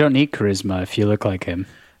himself. You don't need charisma if you look like him.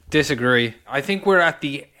 Disagree. I think we're at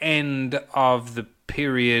the end of the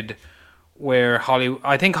period where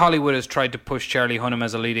Hollywood has tried to push Charlie Hunnam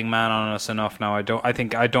as a leading man on us enough now. I don't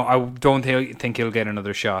think he'll get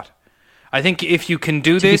another shot. I think if you can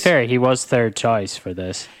do this, to be fair, he was third choice for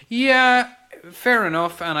this. Yeah, fair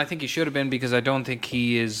enough, and I think he should have been, because I don't think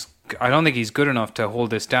he's good enough to hold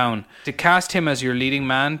this down. To cast him as your leading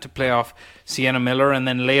man to play off Sienna Miller and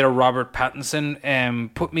then later Robert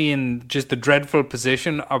Pattinson put me in just the dreadful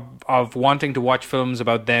position of wanting to watch films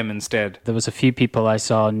about them instead. There was a few people I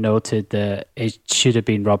saw noted that it should have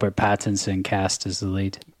been Robert Pattinson cast as the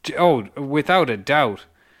lead. Oh, without a doubt.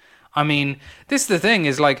 I mean, this is the thing,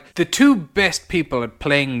 is the 2 best people at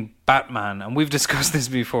playing Batman, and we've discussed this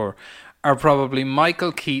before, are probably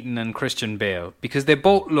Michael Keaton and Christian Bale, because they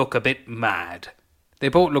both look a bit mad. They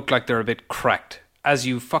both look like they're a bit cracked, as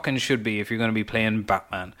you fucking should be if you're going to be playing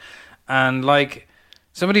Batman. And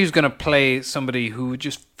somebody who's going to play somebody who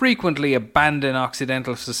just frequently abandon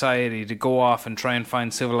Occidental society to go off and try and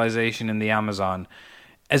find civilization in the Amazon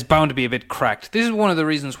is bound to be a bit cracked. This is one of the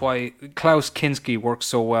reasons why Klaus Kinski works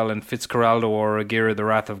so well in Fitzcarraldo or Aguirre, The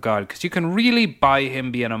Wrath of God, because you can really buy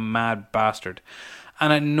him being a mad bastard.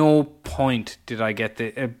 And at no point did I get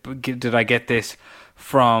this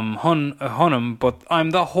from Hunnam, but I'm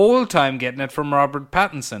the whole time getting it from Robert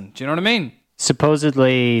Pattinson. Do you know what I mean?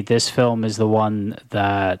 Supposedly, this film is the one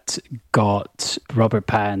that got Robert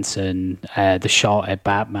Pattinson the shot at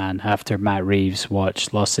Batman after Matt Reeves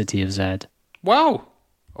watched Lost City of Z. Wow.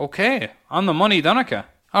 Okay. On the money, Donica.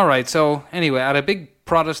 All right, so anyway, at a big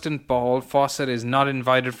Protestant ball, Fawcett is not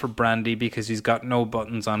invited for brandy because he's got no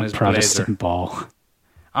buttons on his Protestant blazer. ball.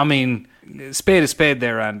 I mean, spade is spade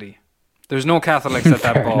there, Andy. There's no Catholics at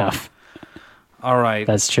that Fair ball. enough. All right.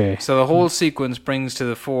 That's true. So the whole sequence brings to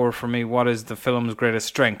the fore for me what is the film's greatest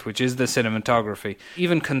strength, which is the cinematography.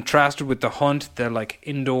 Even contrasted with the hunt, the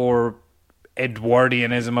indoor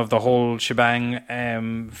Edwardianism of the whole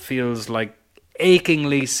shebang feels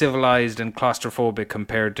achingly civilized and claustrophobic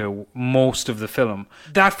compared to most of the film.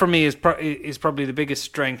 That for me is probably the biggest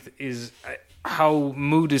strength, is how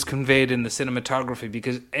mood is conveyed in the cinematography,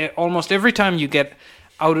 because almost every time you get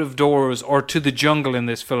out of doors or to the jungle in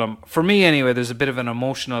this film, for me anyway, there's a bit of an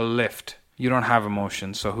emotional lift. You don't have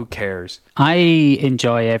emotion, so who cares? I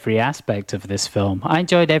enjoy every aspect of this film. I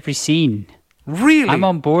enjoyed every scene. Really? I'm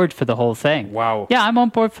on board for the whole thing. Wow. Yeah, I'm on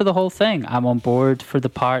board for the whole thing. I'm on board for the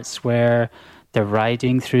parts where they're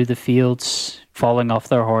riding through the fields, falling off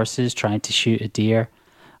their horses, trying to shoot a deer.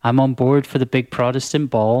 I'm on board for the big Protestant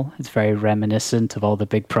ball. It's very reminiscent of all the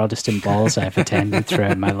big Protestant balls I've attended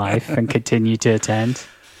throughout my life and continue to attend,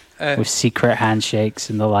 with secret handshakes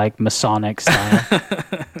and the like, Masonic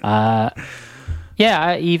style.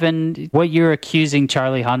 Yeah, even what you're accusing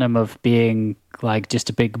Charlie Hunnam of being like just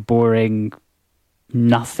a big boring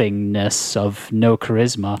nothingness of no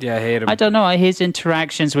charisma. Yeah, I hate him. I don't know. His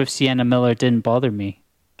interactions with Sienna Miller didn't bother me.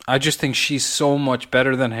 I just think she's so much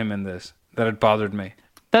better than him in this that it bothered me.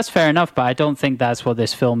 That's fair enough, but I don't think that's what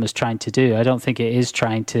this film is trying to do. I don't think it is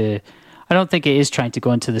trying to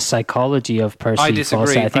go into the psychology of Percy I disagree.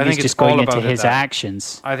 Fawcett. I think it's just going into his that.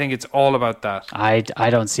 actions. I think it's all about that. I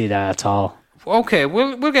don't see that at all. Okay,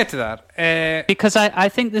 we'll get to that. Because I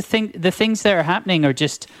think the things that are happening are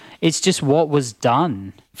just, it's just what was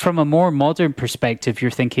done. From a more modern perspective, you're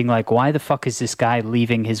thinking like, why the fuck is this guy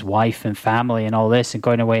leaving his wife and family and all this and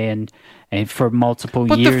going away and for multiple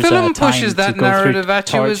but years the film at a time pushes that to go narrative through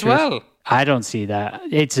at you as tortures? well. I don't see that.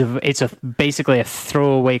 It's a basically a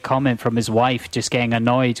throwaway comment from his wife, just getting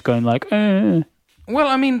annoyed, going like, Well,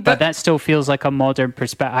 I mean, But that still feels like a modern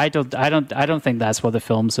perspective. I don't think that's what the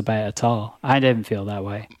film's about at all. I didn't feel that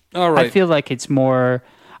way. all right. I feel like it's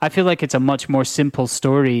a much more simple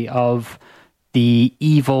story of the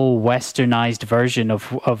evil westernized version of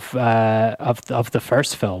the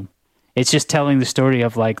first film. It's just telling the story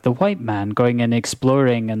of like the white man going and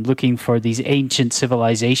exploring and looking for these ancient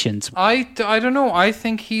civilizations. I don't know. I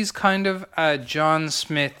think he's kind of a John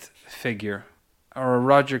Smith figure or a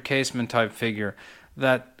Roger Casement type figure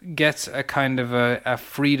that gets a kind of a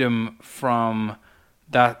freedom from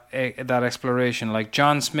that exploration. Like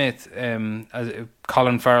John Smith,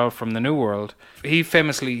 Colin Farrell from The New World, he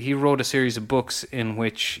wrote a series of books in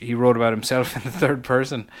which he wrote about himself in the third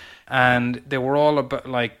person, and they were all about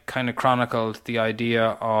like kind of chronicled the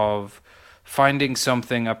idea of finding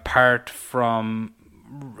something apart from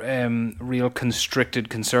real constricted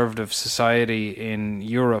conservative society in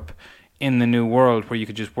Europe in the New World, where you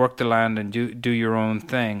could just work the land and do your own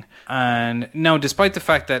thing. And now, despite the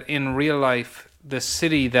fact that in real life the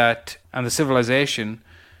city and the civilization,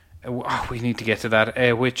 we need to get to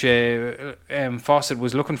that, which Fawcett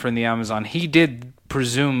was looking for in the Amazon, he did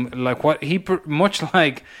presume, like much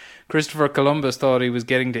like Christopher Columbus thought he was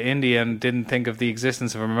getting to India and didn't think of the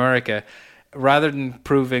existence of America. Rather than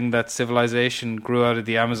proving that civilization grew out of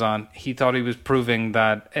the Amazon, he thought he was proving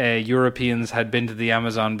that Europeans had been to the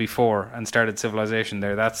Amazon before and started civilization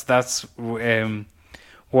there. That's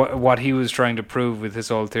what he was trying to prove with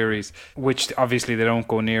his old theories, which obviously they don't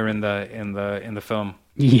go near in the film.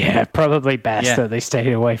 Yeah, probably best that they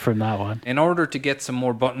stay away from that one. In order to get some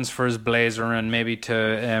more buttons for his blazer and maybe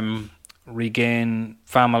to regain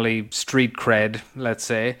family street cred, let's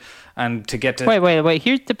say, and to get to wait.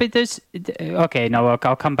 Here's the bit. Okay. No,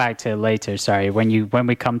 I'll come back to it later. Sorry, when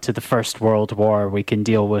we come to the First World War, we can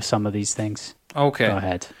deal with some of these things. Okay, go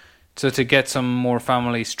ahead. So to get some more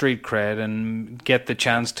family street cred and get the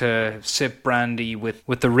chance to sip brandy with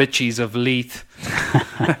the Richies of Leith.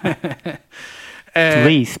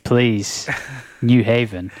 Leith, please. New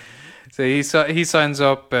Haven. So he signs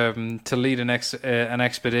up to lead an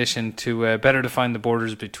expedition to better define the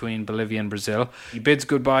borders between Bolivia and Brazil. He bids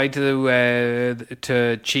goodbye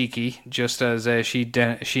to Cheeky just as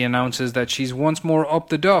she announces that she's once more up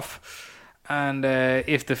the duff. And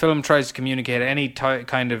if the film tries to communicate any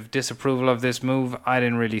kind of disapproval of this move, I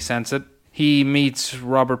didn't really sense it. He meets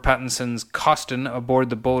Robert Pattinson's Costin aboard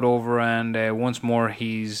the boat over, and once more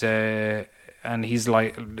he's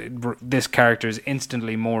like, this character is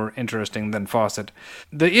instantly more interesting than Fawcett.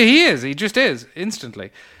 He just is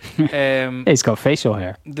instantly. He's got facial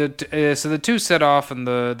hair. So the two set off, and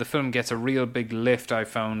the film gets a real big lift. I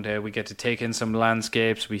found we get to take in some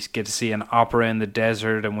landscapes. We get to see an opera in the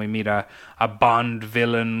desert, and we meet a Bond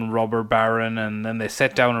villain, robber baron, and then they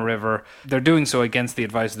set down a river. They're doing so against the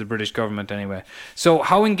advice of the British government, anyway. So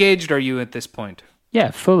how engaged are you at this point?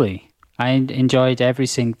 Yeah, fully. I enjoyed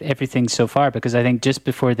everything so far, because I think just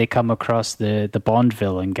before they come across the Bond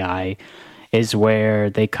villain guy is where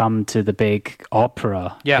they come to the big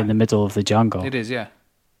opera in the middle of the jungle. It is, yeah.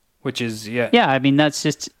 Which is, yeah. Yeah, I mean, that's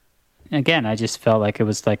just... again, I just felt like it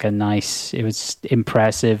was like it was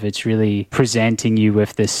impressive. It's really presenting you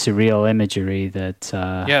with this surreal imagery that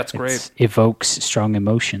it's great. Evokes strong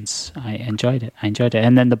emotions. I enjoyed it.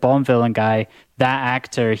 And then the Bond villain guy, that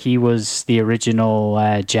actor, he was the original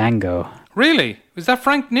Django. Really? Was that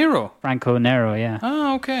Franco Nero, yeah.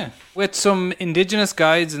 Oh, okay. With some indigenous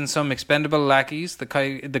guides and some expendable lackeys, the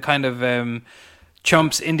kind of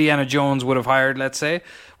chumps Indiana Jones would have hired, let's say,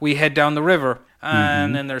 we head down the river.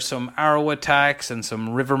 And then there's some arrow attacks and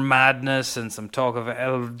some river madness and some talk of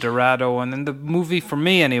El Dorado. And then the movie, for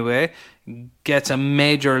me anyway, gets a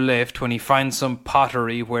major lift when he finds some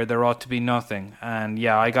pottery where there ought to be nothing. And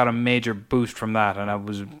yeah, I got a major boost from that, and I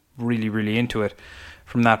was really, really into it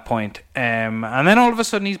from that point. And then all of a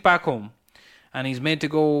sudden he's back home. And he's made to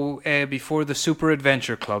go before the Super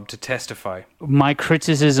Adventure Club to testify. My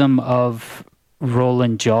criticism of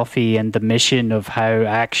Roland Joffe and the mission of how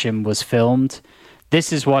action was filmed,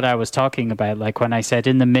 this is what I was talking about. Like when I said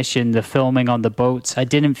in the mission, the filming on the boats, I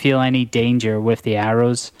didn't feel any danger with the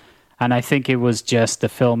arrows. And I think it was just the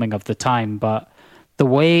filming of the time. But the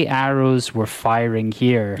way arrows were firing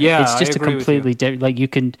here, it's just a completely different, like you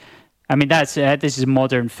can... I mean, this is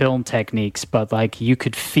modern film techniques, but like you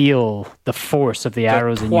could feel the force of the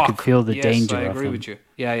arrows and you could feel the danger of them. I agree with you.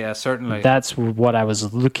 Yeah, certainly. That's what I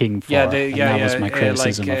was looking for. That was my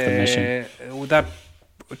criticism of the mission. That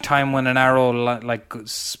time when an arrow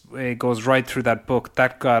goes right through that book,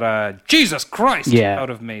 that got a Jesus Christ out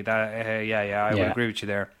of me. I would agree with you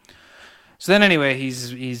there. So then anyway,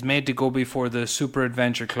 he's made to go before the Super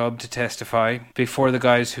Adventure Club to testify before the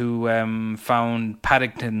guys who found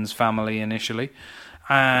Paddington's family initially.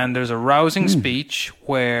 And there's a rousing speech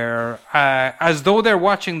where, as though they're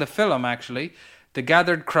watching the film actually, the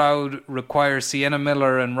gathered crowd requires Sienna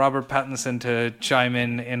Miller and Robert Pattinson to chime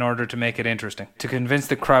in order to make it interesting, to convince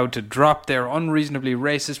the crowd to drop their unreasonably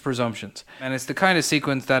racist presumptions. And it's the kind of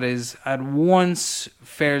sequence that is at once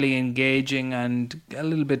fairly engaging and a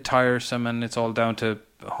little bit tiresome, and it's all down to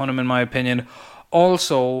Hunnam in my opinion.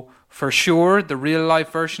 Also, for sure, the real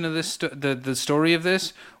life version of this, the story of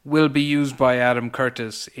this, will be used by Adam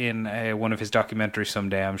Curtis in one of his documentaries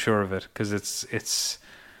someday. I'm sure of it, because it's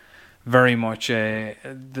very much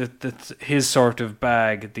his sort of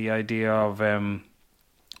bag, the idea of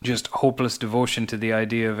just hopeless devotion to the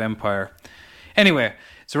idea of empire. Anyway,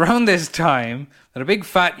 it's around this time that a big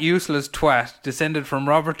fat useless twat descended from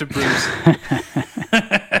Robert de Bruce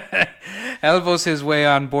elbows his way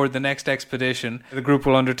on board the next expedition the group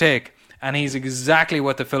will undertake. And he's exactly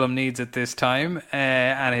what the film needs at this time,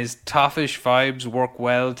 and his toughish vibes work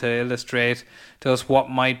well to illustrate to us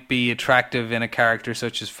what might be attractive in a character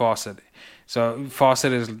such as Fawcett. So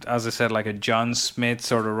Fawcett is, as I said, like a John Smith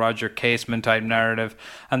sort of Roger Casement type narrative,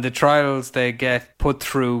 and the trials they get put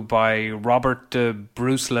through by Robert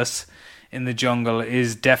Bruceless in the jungle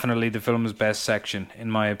is definitely the film's best section,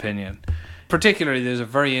 in my opinion. Particularly, there's a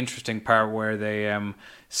very interesting part where they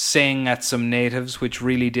sing at some natives, which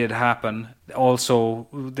really did happen. Also,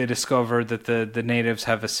 they discover that the natives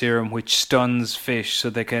have a serum which stuns fish, so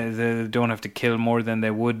they don't have to kill more than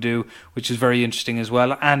they would do, which is very interesting as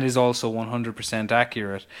well, and is also 100%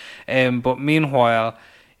 accurate. But meanwhile,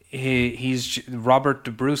 he's Robert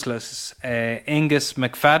de Bruceless, Angus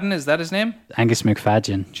McFadden, is that his name? Angus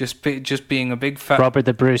McFadden. Just being a big fat... Robert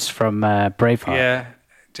the Bruce from Braveheart. Yeah.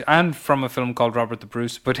 And from a film called Robert the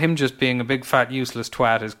Bruce, but him just being a big fat useless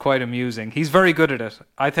twat is quite amusing. He's very good at it.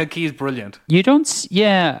 I think he's brilliant.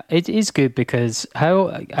 It is good because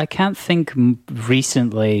I can't think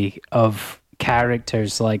recently of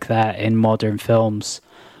characters like that in modern films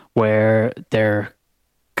where they're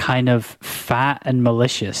kind of fat and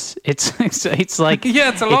malicious. It's like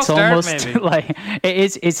it's a lost art, maybe. Like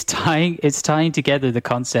it's tying together the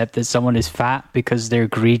concept that someone is fat because they're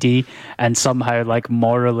greedy and somehow like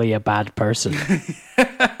morally a bad person.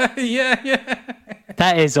 yeah.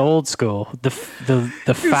 That is old school. The fat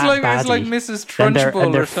baddie. It's like Mrs.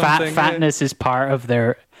 Trunchbull or something. Fatness is part of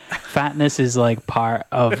their. Fatness is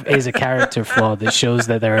a character flaw that shows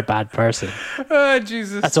that they're a bad person. Oh,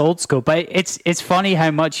 Jesus. That's old school. But it's funny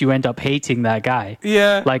how much you end up hating that guy.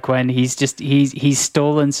 Yeah. Like when he's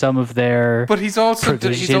stolen some of their But he's also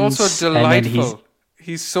delightful.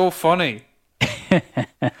 He's so funny.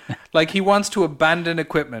 Like he wants to abandon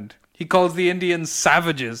equipment. He calls the Indians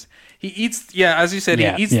savages. He eats, as you said,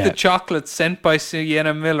 he eats the chocolate sent by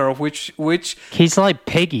Sienna Miller, which he's like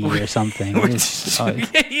Piggy or something.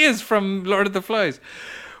 He is from Lord of the Flies,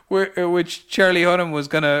 which Charlie Hunnam was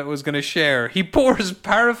gonna share. He pours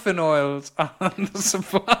paraffin oils on the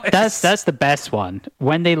supplies. That's the best one.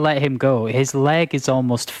 When they let him go, his leg is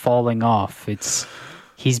almost falling off.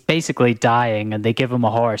 he's basically dying, and they give him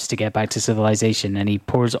a horse to get back to civilization, and he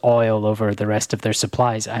pours oil over the rest of their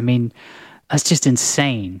supplies. I mean, that's just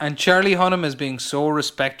insane. And Charlie Hunnam is being so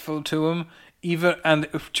respectful to him. Do you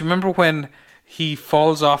remember when he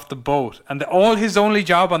falls off the boat, and all his only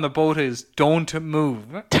job on the boat is don't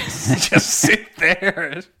move, just sit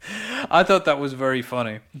there? I thought that was very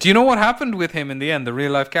funny. Do you know what happened with him in the end, the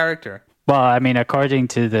real life character? Well, I mean, according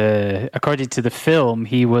to the film,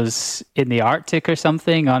 he was in the Arctic or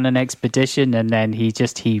something on an expedition, and then he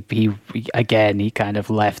kind of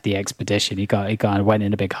left the expedition. He went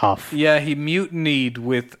in a big huff. Yeah, he mutinied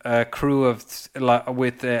with a crew of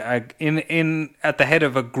at the head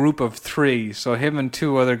of a group of 3. So him and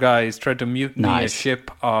 2 other guys tried to mutiny a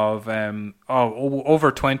ship of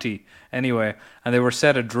over 20. Anyway, and they were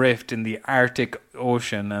set adrift in the Arctic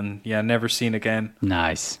Ocean, and never seen again.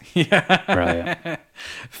 Nice. Yeah. Brilliant.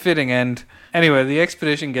 Fitting end. Anyway, the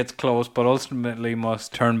expedition gets close, but ultimately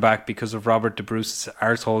must turn back because of Robert De Bruce's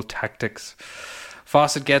arsehole tactics.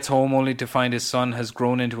 Fawcett gets home only to find his son has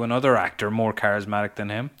grown into another actor more charismatic than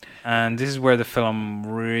him. And this is where the film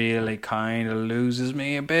really kind of loses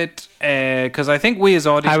me a bit. Because I think we as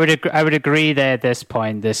audience... I would agree that at this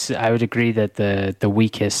point, I would agree that the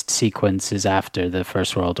weakest sequence is after the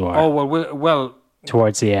First World War. Oh, well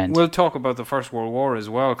towards the end. We'll talk about the First World War as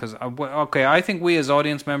well. Because, I think we as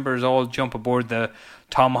audience members all jump aboard the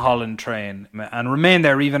Tom Holland train and remain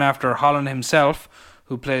there even after Holland himself,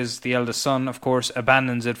 who plays the eldest son, of course,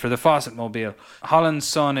 abandons it for the Fawcett mobile. Holland's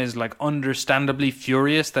son is understandably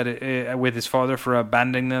furious that with his father for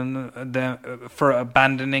abandoning them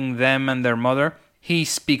and their mother. He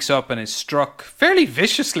speaks up and is struck fairly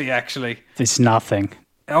viciously, actually. It's nothing.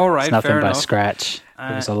 All right, it's nothing fair but enough. A scratch.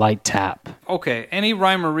 It was a light tap. Okay, any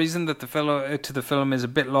rhyme or reason that the film is a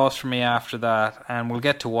bit lost for me after that, and we'll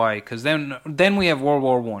get to why. Because then we have World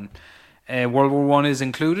War One. World War One is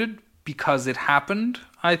included because it happened,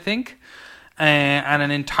 I think, and an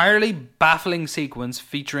entirely baffling sequence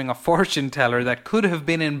featuring a fortune teller that could have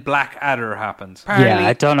been in Blackadder happens. Apparently,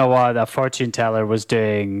 I don't know what a fortune teller was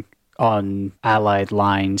doing on Allied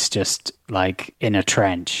lines, just in a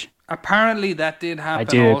trench. Apparently that did happen. I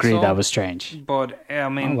do agree that was strange. But, I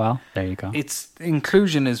mean... Oh, well, there you go. Its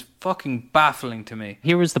inclusion is fucking baffling to me.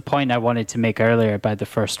 Here was the point I wanted to make earlier about the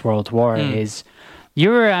First World War is...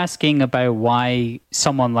 You were asking about why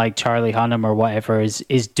someone like Charlie Hunnam or whatever is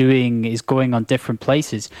going on different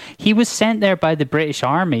places. He was sent there by the British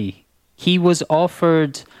Army. He was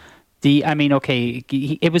offered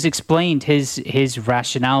it was explained his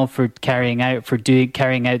rationale for carrying out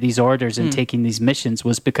these orders and taking these missions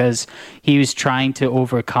was because he was trying to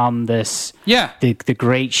overcome this the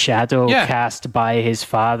great shadow cast by his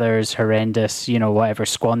father's horrendous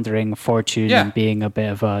squandering fortune and being a bit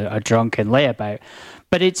of a drunken layabout.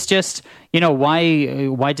 But it's just,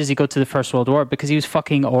 why does he go to the First World War? Because he was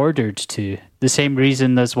fucking ordered to. The same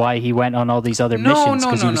reason as why he went on all these other missions,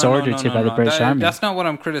 because he was ordered to by the British Army. That's not what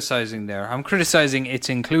I'm criticizing there. I'm criticizing its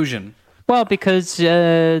inclusion. Well, because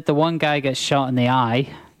the one guy gets shot in the eye.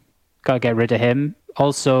 Got to get rid of him.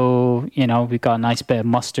 Also, we've got a nice bit of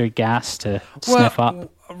mustard gas to sniff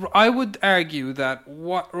up. I would argue that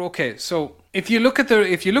so if you look at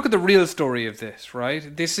the real story of this,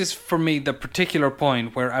 right? This is for me the particular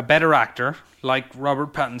point where a better actor like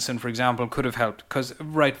Robert Pattinson, for example, could have helped. Because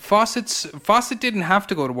Fawcett didn't have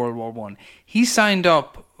to go to World War One. He signed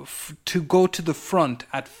up to go to the front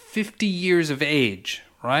at 50 years of age,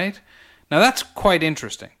 right? Now that's quite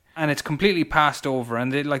interesting, and it's completely passed over,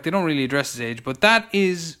 and they don't really address his age, but that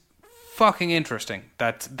is fucking interesting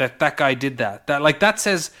that guy did that. That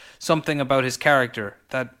says something about his character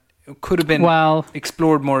that could have been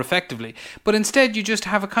explored more effectively. But instead you just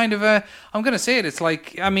have a kind of I'm going to say it, it's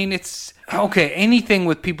anything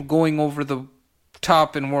with people going over the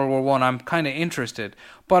top in World War One, I'm kind of interested.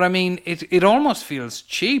 But I mean, it almost feels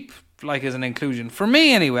cheap, as an inclusion. For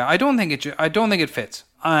me anyway, I don't think it fits.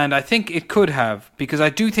 And I think it could have, because I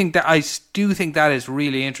do think that is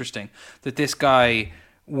really interesting, that this guy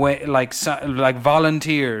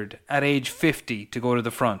volunteered at age 50 to go to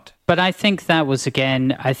the front. But I think that was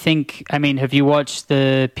have you watched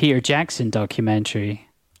the Peter Jackson documentary?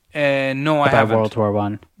 No, I about haven't. World War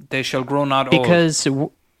One. They shall grow not old. Because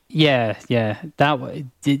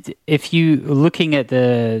if you looking at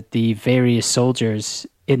the various soldiers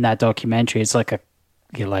in that documentary, it's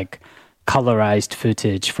like colorized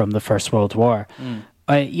footage from the First World War.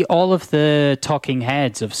 All of the talking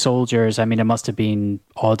heads of soldiers, it must have been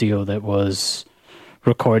audio that was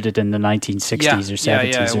recorded in the 1960s or 70s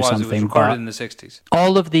it or was. something. It was recorded But in the 60s.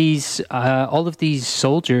 all of these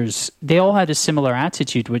soldiers, they all had a similar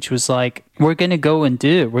attitude, which was like, we're going to go and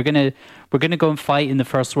do it. We're going to go and fight in the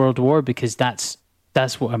First World War because that's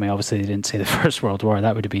what, I mean, obviously they didn't say the First World War.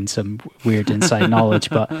 That would have been some weird inside knowledge,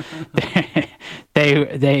 but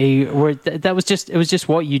they were, it was just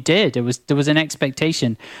what you did. There was an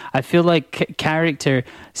expectation. I feel like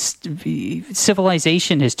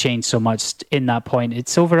civilization has changed so much in that point.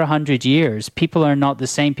 It's over 100 years. People are not the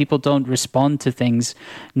same. People don't respond to things.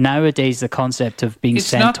 Nowadays, the concept of being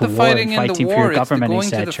sent to war and fighting for your government, it's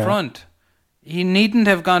the going etc. to the front. He needn't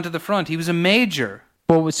have gone to the front. He was a major.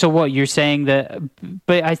 Well, so what you're saying that,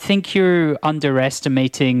 but I think you're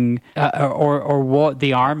underestimating or what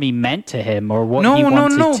the army meant to him or what he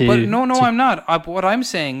wanted to. I'm not. What I'm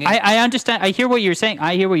saying is, I understand. I hear what you're saying.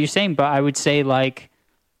 But I would say like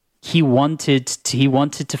he wanted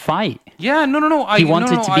to fight. Yeah, no. He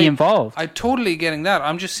wanted to be involved. I totally getting that.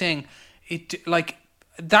 I'm just saying it. Like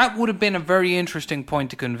that would have been a very interesting point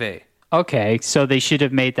to convey. Okay, so they should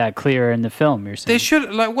have made that clearer in the film. You're saying they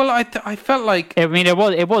should. Like, well, I felt like. I mean, it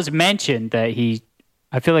was mentioned that he.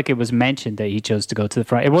 I feel like it was mentioned that he chose to go to the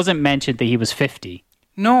front. It wasn't mentioned that he was 50.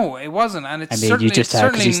 No, it wasn't, and it's. I mean, you just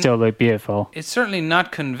have because he still looked beautiful. It's certainly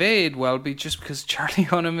not conveyed well, just because Charlie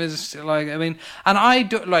Hunnam is like. I mean, and I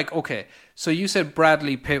do like. Okay, so you said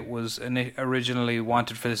Bradley Pitt was originally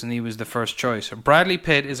wanted for this, and he was the first choice. Bradley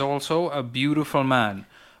Pitt is also a beautiful man.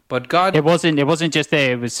 But God, it wasn't just that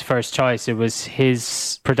it was first choice. It was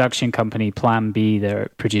his production company, Plan B,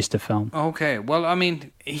 that produced the film. Okay, well, I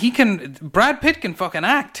mean, Brad Pitt can fucking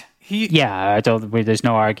act. There's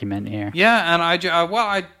no argument here. Yeah, and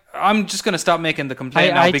I'm just going to stop making the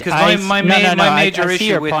complaint now because my major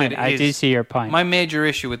issue with it is. I do see your point. My major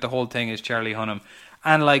issue with the whole thing is Charlie Hunnam.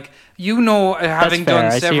 And like, having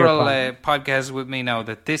done several podcasts with me now,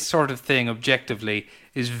 that this sort of thing objectively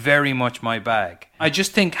is very much my bag. I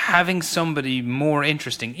just think having somebody more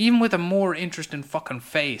interesting, even with a more interesting fucking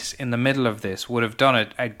face in the middle of this, would have done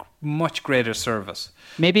it a much greater service.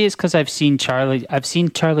 Maybe it's because I've seen Charlie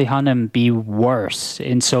Hunnam be worse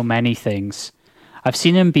in so many things. I've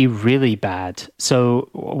seen him be really bad. So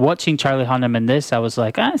watching Charlie Hunnam in this, I was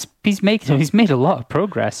like, he's made a lot of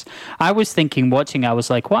progress. I was thinking, I was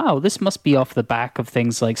like, wow, this must be off the back of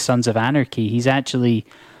things like Sons of Anarchy. He's actually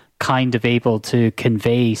kind of able to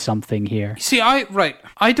convey something here. See, I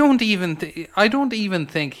don't even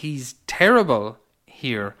think he's terrible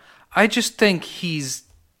here. I just think he's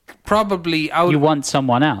probably out. You want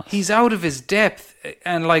someone else. He's out of his depth,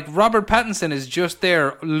 and like Robert Pattinson is just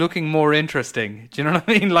there looking more interesting. Do you know what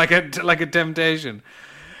I mean? Like a temptation.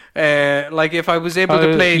 Like if I was able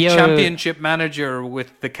to play championship manager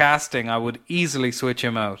with the casting, I would easily switch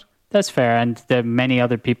him out. That's fair, and many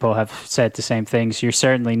other people have said the same things. You're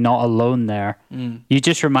certainly not alone there. You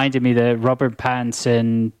just reminded me that Robert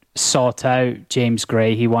Pattinson sought out James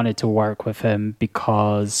Gray. He wanted to work with him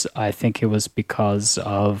because I think it was because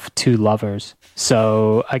of Two Lovers.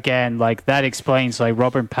 So again, like that explains like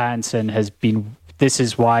Robert Pattinson this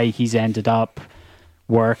is why he's ended up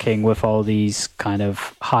working with all these kind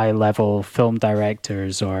of high level film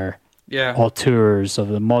directors or auteurs of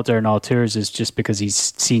the modern auteurs, is just because he's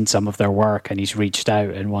seen some of their work and he's reached out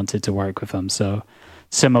and wanted to work with them. So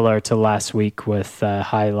similar to last week with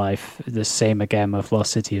High Life, the same again with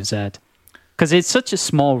Lost City of Z. Because it's such a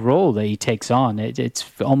small role that he takes on. It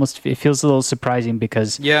feels a little surprising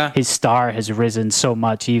because his star has risen so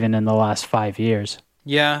much even in the last 5 years.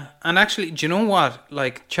 Yeah, and actually, do you know what?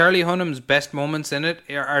 Like, Charlie Hunnam's best moments in it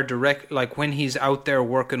are direct, like when he's out there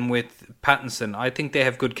working with Pattinson. I think they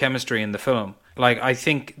have good chemistry in the film. Like, I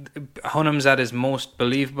think Hunnam's at his most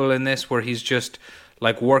believable in this, where he's just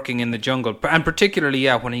like working in the jungle, and particularly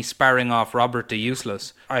when he's sparring off Robert the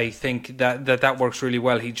Useless. I think that works really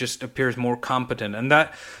well. He just appears more competent, and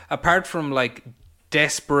that, apart from like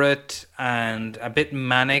desperate and a bit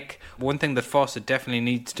manic, one thing that Fawcett definitely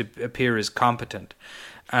needs to appear is competent,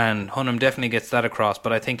 and Hunnam definitely gets that across,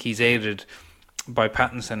 but I think he's aided by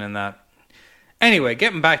Pattinson in that. Anyway,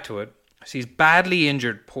 getting back to it, so he's badly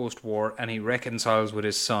injured post-war and he reconciles with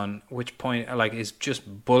his son, which point like is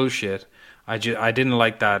just bullshit. I didn't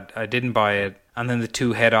like that. I didn't buy it. And then the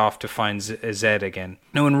two head off to find Zed again.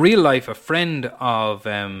 Now, in real life, a friend of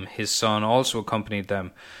his son also accompanied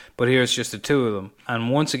them, but here it's just the two of them.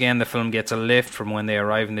 And once again, the film gets a lift from when they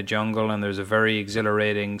arrive in the jungle, and there's a very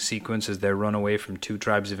exhilarating sequence as they run away from two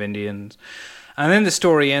tribes of Indians. And then the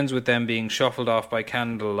story ends with them being shuffled off by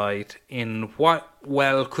candlelight in what,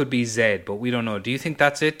 could be Zed, but we don't know. Do you think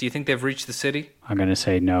that's it? Do you think they've reached the city? I'm going to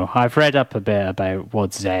say no. I've read up a bit about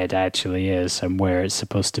what Zed actually is and where it's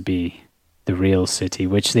supposed to be the real city,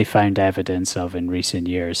 which they found evidence of in recent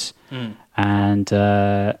years. And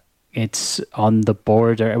it's on the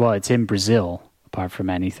border. Well, it's in Brazil, apart from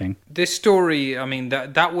anything. This story, I mean,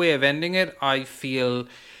 that way of ending it, I feel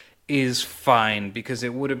is fine, because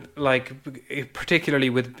it would have, like, particularly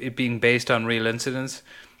with it being based on real incidents,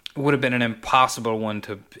 it would have been an impossible one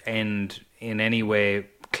to end in any way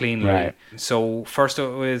cleanly. Right. So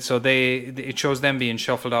it shows them being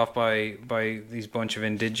shuffled off by these bunch of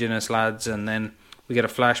indigenous lads, and then we get a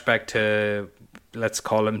flashback to, let's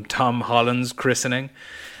call him Tom Holland's christening,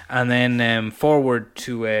 and then forward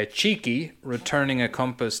to Cheeky returning a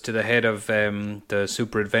compass to the head of the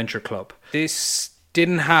Super Adventure Club. This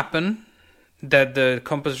didn't happen, that the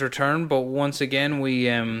compass returned, but once again we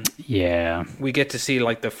get to see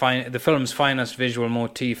like the film's finest visual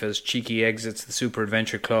motif as Cheeky exits the Super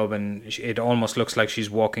Adventure Club, and it almost looks like she's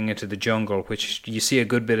walking into the jungle, which you see a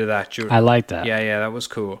good bit of that. I like that. Yeah, that was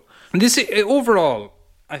cool. And this overall,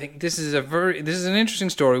 I think this is an interesting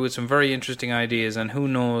story with some very interesting ideas, and who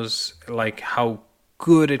knows like how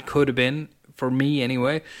good it could have been, for me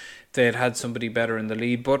anyway, they had somebody better in the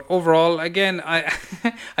lead. But overall, again, I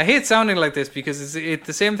hate sounding like this, because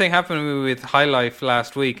the same thing happened with High Life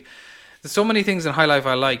last week. There's so many things in High Life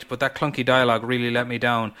I liked, but that clunky dialogue really let me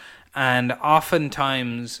down. And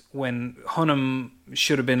oftentimes when Hunnam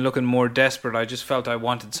should have been looking more desperate, I just felt I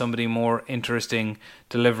wanted somebody more interesting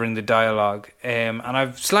delivering the dialogue. And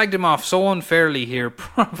I've slagged him off so unfairly here,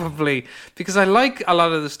 probably because I like a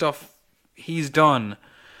lot of the stuff he's done,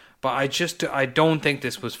 but I don't think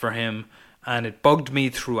this was for him, and it bugged me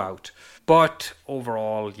throughout. But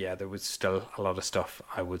overall, yeah, there was still a lot of stuff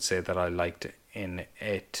I would say that I liked in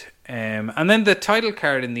it. And then the title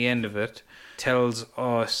card in the end of it tells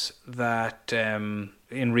us that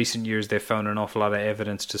in recent years they found an awful lot of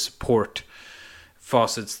evidence to support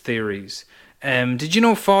Fawcett's theories. Did you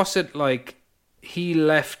know Fawcett, like, he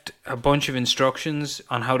left a bunch of instructions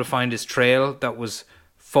on how to find his trail that was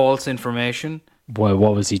false information? Well,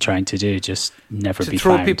 what was he trying to do? Just never be found? To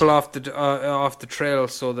throw people off the trail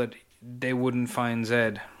so that they wouldn't find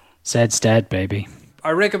Zed. Zed's dead, baby. I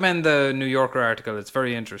recommend the New Yorker article. It's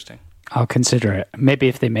very interesting. I'll consider it. Maybe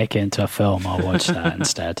if they make it into a film, I'll watch that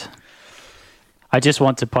instead. I just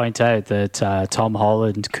want to point out that Tom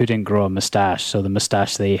Holland couldn't grow a mustache, so the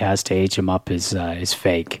mustache that he has to age him up is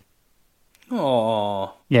fake.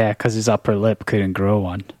 Oh. Yeah, because his upper lip couldn't grow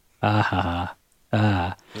one.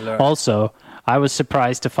 Also, I was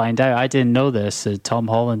surprised to find out, I didn't know this, that Tom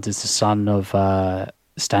Holland is the son of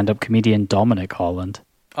stand-up comedian Dominic Holland.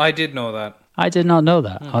 I did know that. I did not know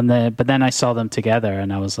that. But then I saw them together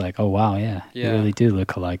and I was like, oh wow, yeah. They really do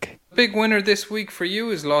look alike. Big winner this week for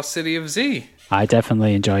you is Lost City of Z. I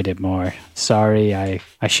definitely enjoyed it more. Sorry, I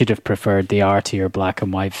should have preferred the artier black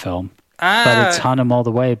and white film. But it's Hunnam all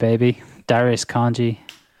the way, baby. Darius Kanji.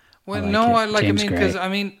 Well, James because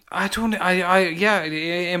Gray.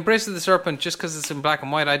 Embrace of the Serpent, just because it's in black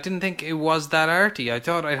and white, I didn't think it was that arty. I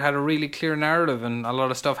thought it had a really clear narrative and a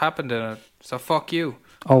lot of stuff happened in it. So fuck you.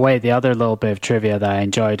 Oh wait, the other little bit of trivia that I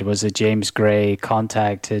enjoyed was that James Gray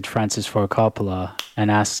contacted Francis Ford Coppola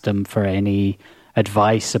and asked him for any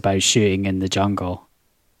advice about shooting in the jungle.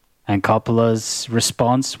 And Coppola's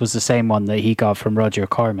response was the same one that he got from Roger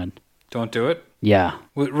Corman. Don't do it? Yeah.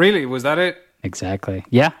 Really? Was that it? Exactly.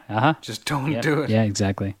 Yeah. Uh-huh. Just don't do it. Yeah,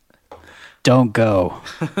 exactly. Don't go.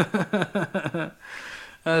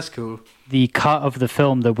 That's cool. The cut of the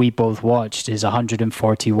film that we both watched is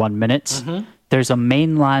 141 minutes. Mm-hmm. There's a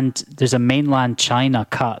mainland China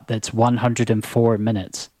cut that's 104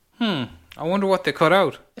 minutes. I wonder what they cut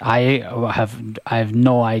out. I have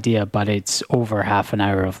no idea, but it's over half an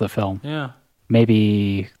hour of the film. Yeah.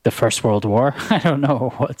 Maybe the First World War. I don't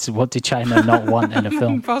know. What did China not want in a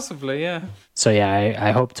film? Possibly, yeah. So yeah,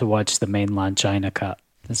 I hope to watch the mainland China cut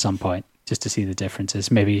at some point just to see the differences.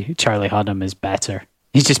 Maybe Charlie Hunnam is better.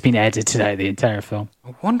 He's just been edited out of the entire film.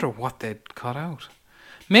 I wonder what they'd cut out.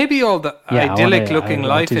 Maybe all the idyllic-looking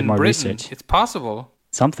life in Britain. Research. It's possible.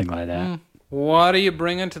 Something like that. What are you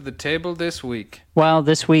bringing to the table this week? Well,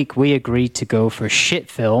 this week we agreed to go for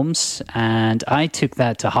shit films, and I took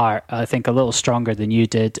that to heart, I think a little stronger than you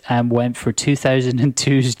did, and went for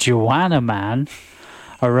 2002's Joanna Man,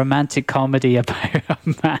 a romantic comedy about a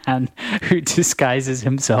man who disguises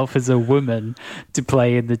himself as a woman to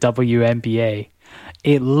play in the WNBA.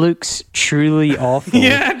 It looks truly awful.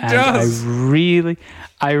 Yeah, it does.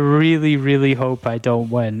 I really hope I don't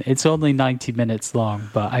win. It's only 90 minutes long,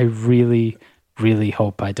 but I really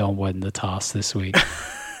hope I don't win the toss this week.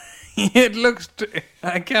 It looks...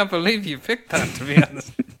 I can't believe you picked that, to be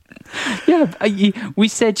honest. Yeah, we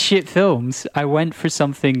said shit films. I went for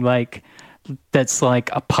something like that's like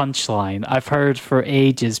a punchline. I've heard for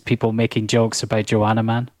ages people making jokes about Joanna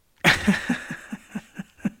Man.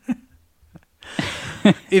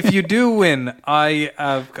 If you do win,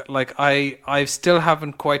 I still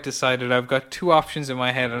haven't quite decided. I've got two options in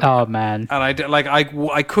my head. Oh man. And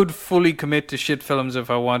I could fully commit to shit films if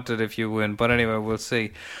I wanted if you win. But anyway, we'll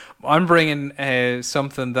see. I'm bringing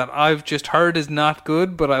something that I've just heard is not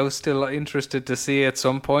good, but I was still interested to see at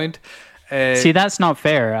some point. See, that's not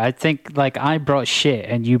fair. I think like I brought shit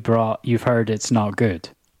and you've heard it's not good.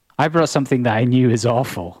 I brought something that I knew is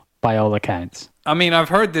awful by all accounts. I mean, I've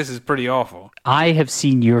heard this is pretty awful. I have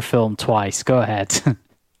seen your film twice. Go ahead.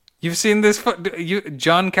 You've seen this,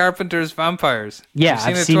 John Carpenter's Vampires? Yeah,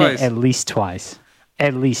 I've seen it at least twice.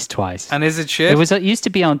 At least twice. And is it shit? It used to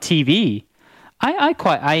be on TV.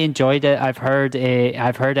 I enjoyed it. I've heard it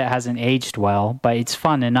hasn't aged well, but it's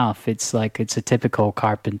fun enough. It's a typical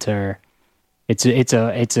Carpenter. It's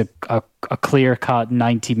a clear cut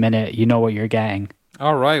 90-minute. You know what you're getting.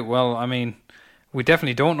 All right. Well, I mean, we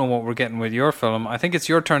definitely don't know what we're getting with your film. I think it's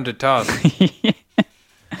your turn to toss.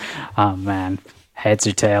 Oh man, heads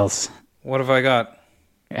or tails? What have I got?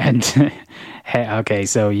 And okay,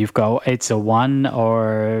 so you've got It's a One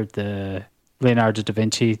or the Leonardo da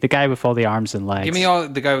Vinci, the guy with all the arms and legs. Give me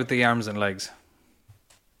the guy with the arms and legs.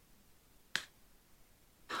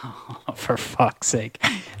 Oh, for fuck's sake.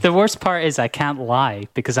 The worst part is I can't lie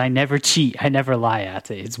because I never cheat. I never lie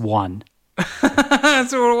at it. It's one. So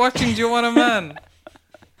we're watching Joanna Man.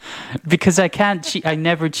 Because I can't cheat. I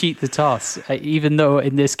never cheat the toss, even though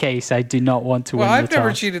in this case I do not want to win the toss. Well, I've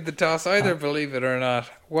never cheated the toss either, believe it or not.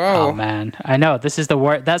 Wow. Oh man, I know this is the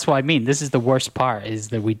worst. That's what I mean. This is the worst part is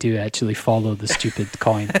that we do actually follow the stupid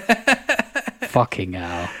coin. Fucking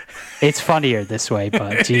hell, it's funnier this way,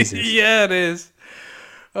 but Jesus. Yeah, it is.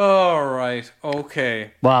 All right.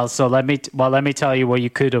 Okay. Well, so let me tell you what you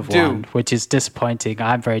could have won, which is disappointing.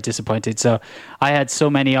 I'm very disappointed. So I had so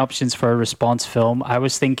many options for a response film. I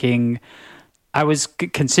was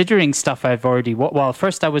considering stuff I've already. Well,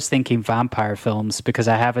 first I was thinking vampire films because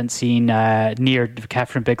I haven't seen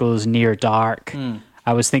Catherine Bigelow's Near Dark.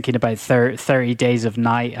 I was thinking about 30 Days of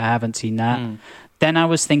Night. I haven't seen that. Then I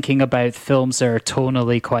was thinking about films that are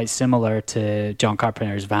tonally quite similar to John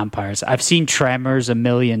Carpenter's Vampires. I've seen Tremors a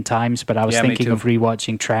million times, but I was thinking of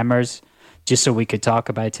rewatching Tremors just so we could talk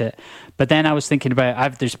about it. But then I was thinking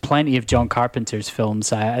about there's plenty of John Carpenter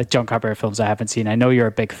films I haven't seen. I know you're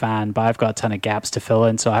a big fan, but I've got a ton of gaps to fill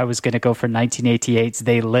in. So I was going to go for 1988's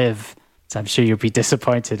They Live. So I'm sure you'll be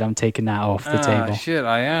disappointed. I'm taking that off the table. Shit,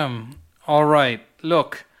 I am. All right,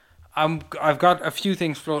 look, I've got a few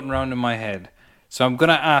things floating around in my head. So I'm going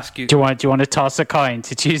to ask you. Do you want to toss a coin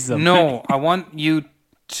to choose them? No, I want you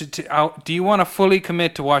to do you want to fully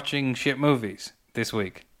commit to watching shit movies this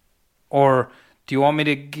week? Or do you want me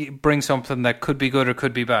to bring something that could be good or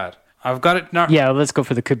could be bad? I've got it now. Yeah, let's go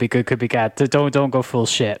for the could be good, could be bad. Don't go full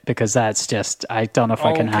shit because that's just, I don't know if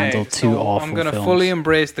I can handle two awful I'm going to films. fully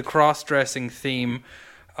embrace the cross-dressing theme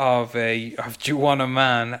of Joanna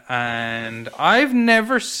Man, and I've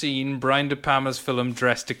never seen Brian De Palma's film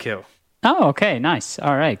Dressed to Kill. Oh, okay, nice.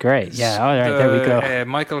 All right, great. Yeah, all right, there we go.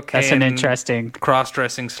 Michael Caine. That's an interesting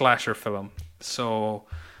cross-dressing slasher film. So,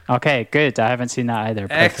 okay, good. I haven't seen that either.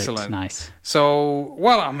 Perfect. Excellent. Nice. So,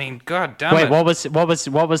 well, I mean, god damn Wait, it. what was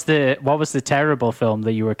the terrible film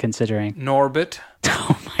that you were considering? Norbit.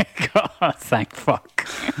 Oh my god! Thank fuck.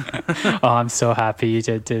 Oh, I'm so happy you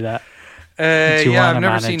did do that. Yeah, I've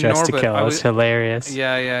never seen Dressed Norbit. to Kill. It was hilarious.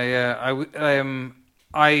 Yeah.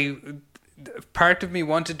 Part of me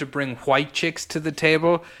wanted to bring White Chicks to the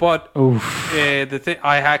table, but the thing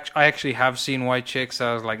I actually have seen White Chicks. So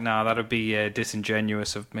I was like, nah, that'd be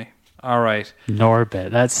disingenuous of me. All right, Norbit.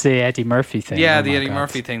 That's the Eddie Murphy thing. Yeah, oh the Eddie God.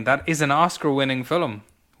 Murphy thing. That is an Oscar-winning film,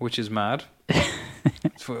 which is mad.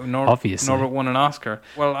 Obviously, Norbit won an Oscar.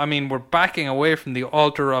 Well, I mean, we're backing away from the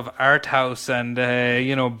altar of art house and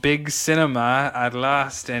big cinema at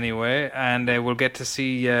last, anyway, and we'll get to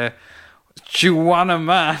see Joanna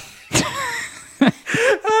Man.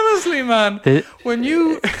 Honestly, man, when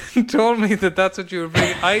you told me that that's what you were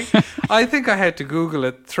bringing, I think I had to Google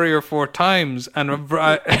it 3 or 4 times, and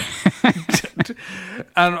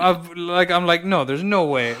I'm like, no, there's no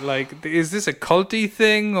way. Like, is this a culty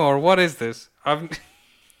thing or what is this? So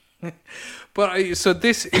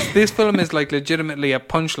this film is like legitimately a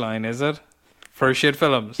punchline, is it? For shit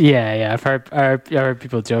films. Yeah, I've heard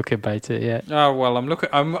people joke about it. Yeah. Oh well,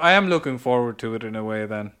 I am looking forward to it in a way.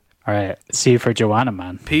 Then. All right. See you for Joanna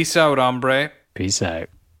Man. Peace out, hombre. Peace out.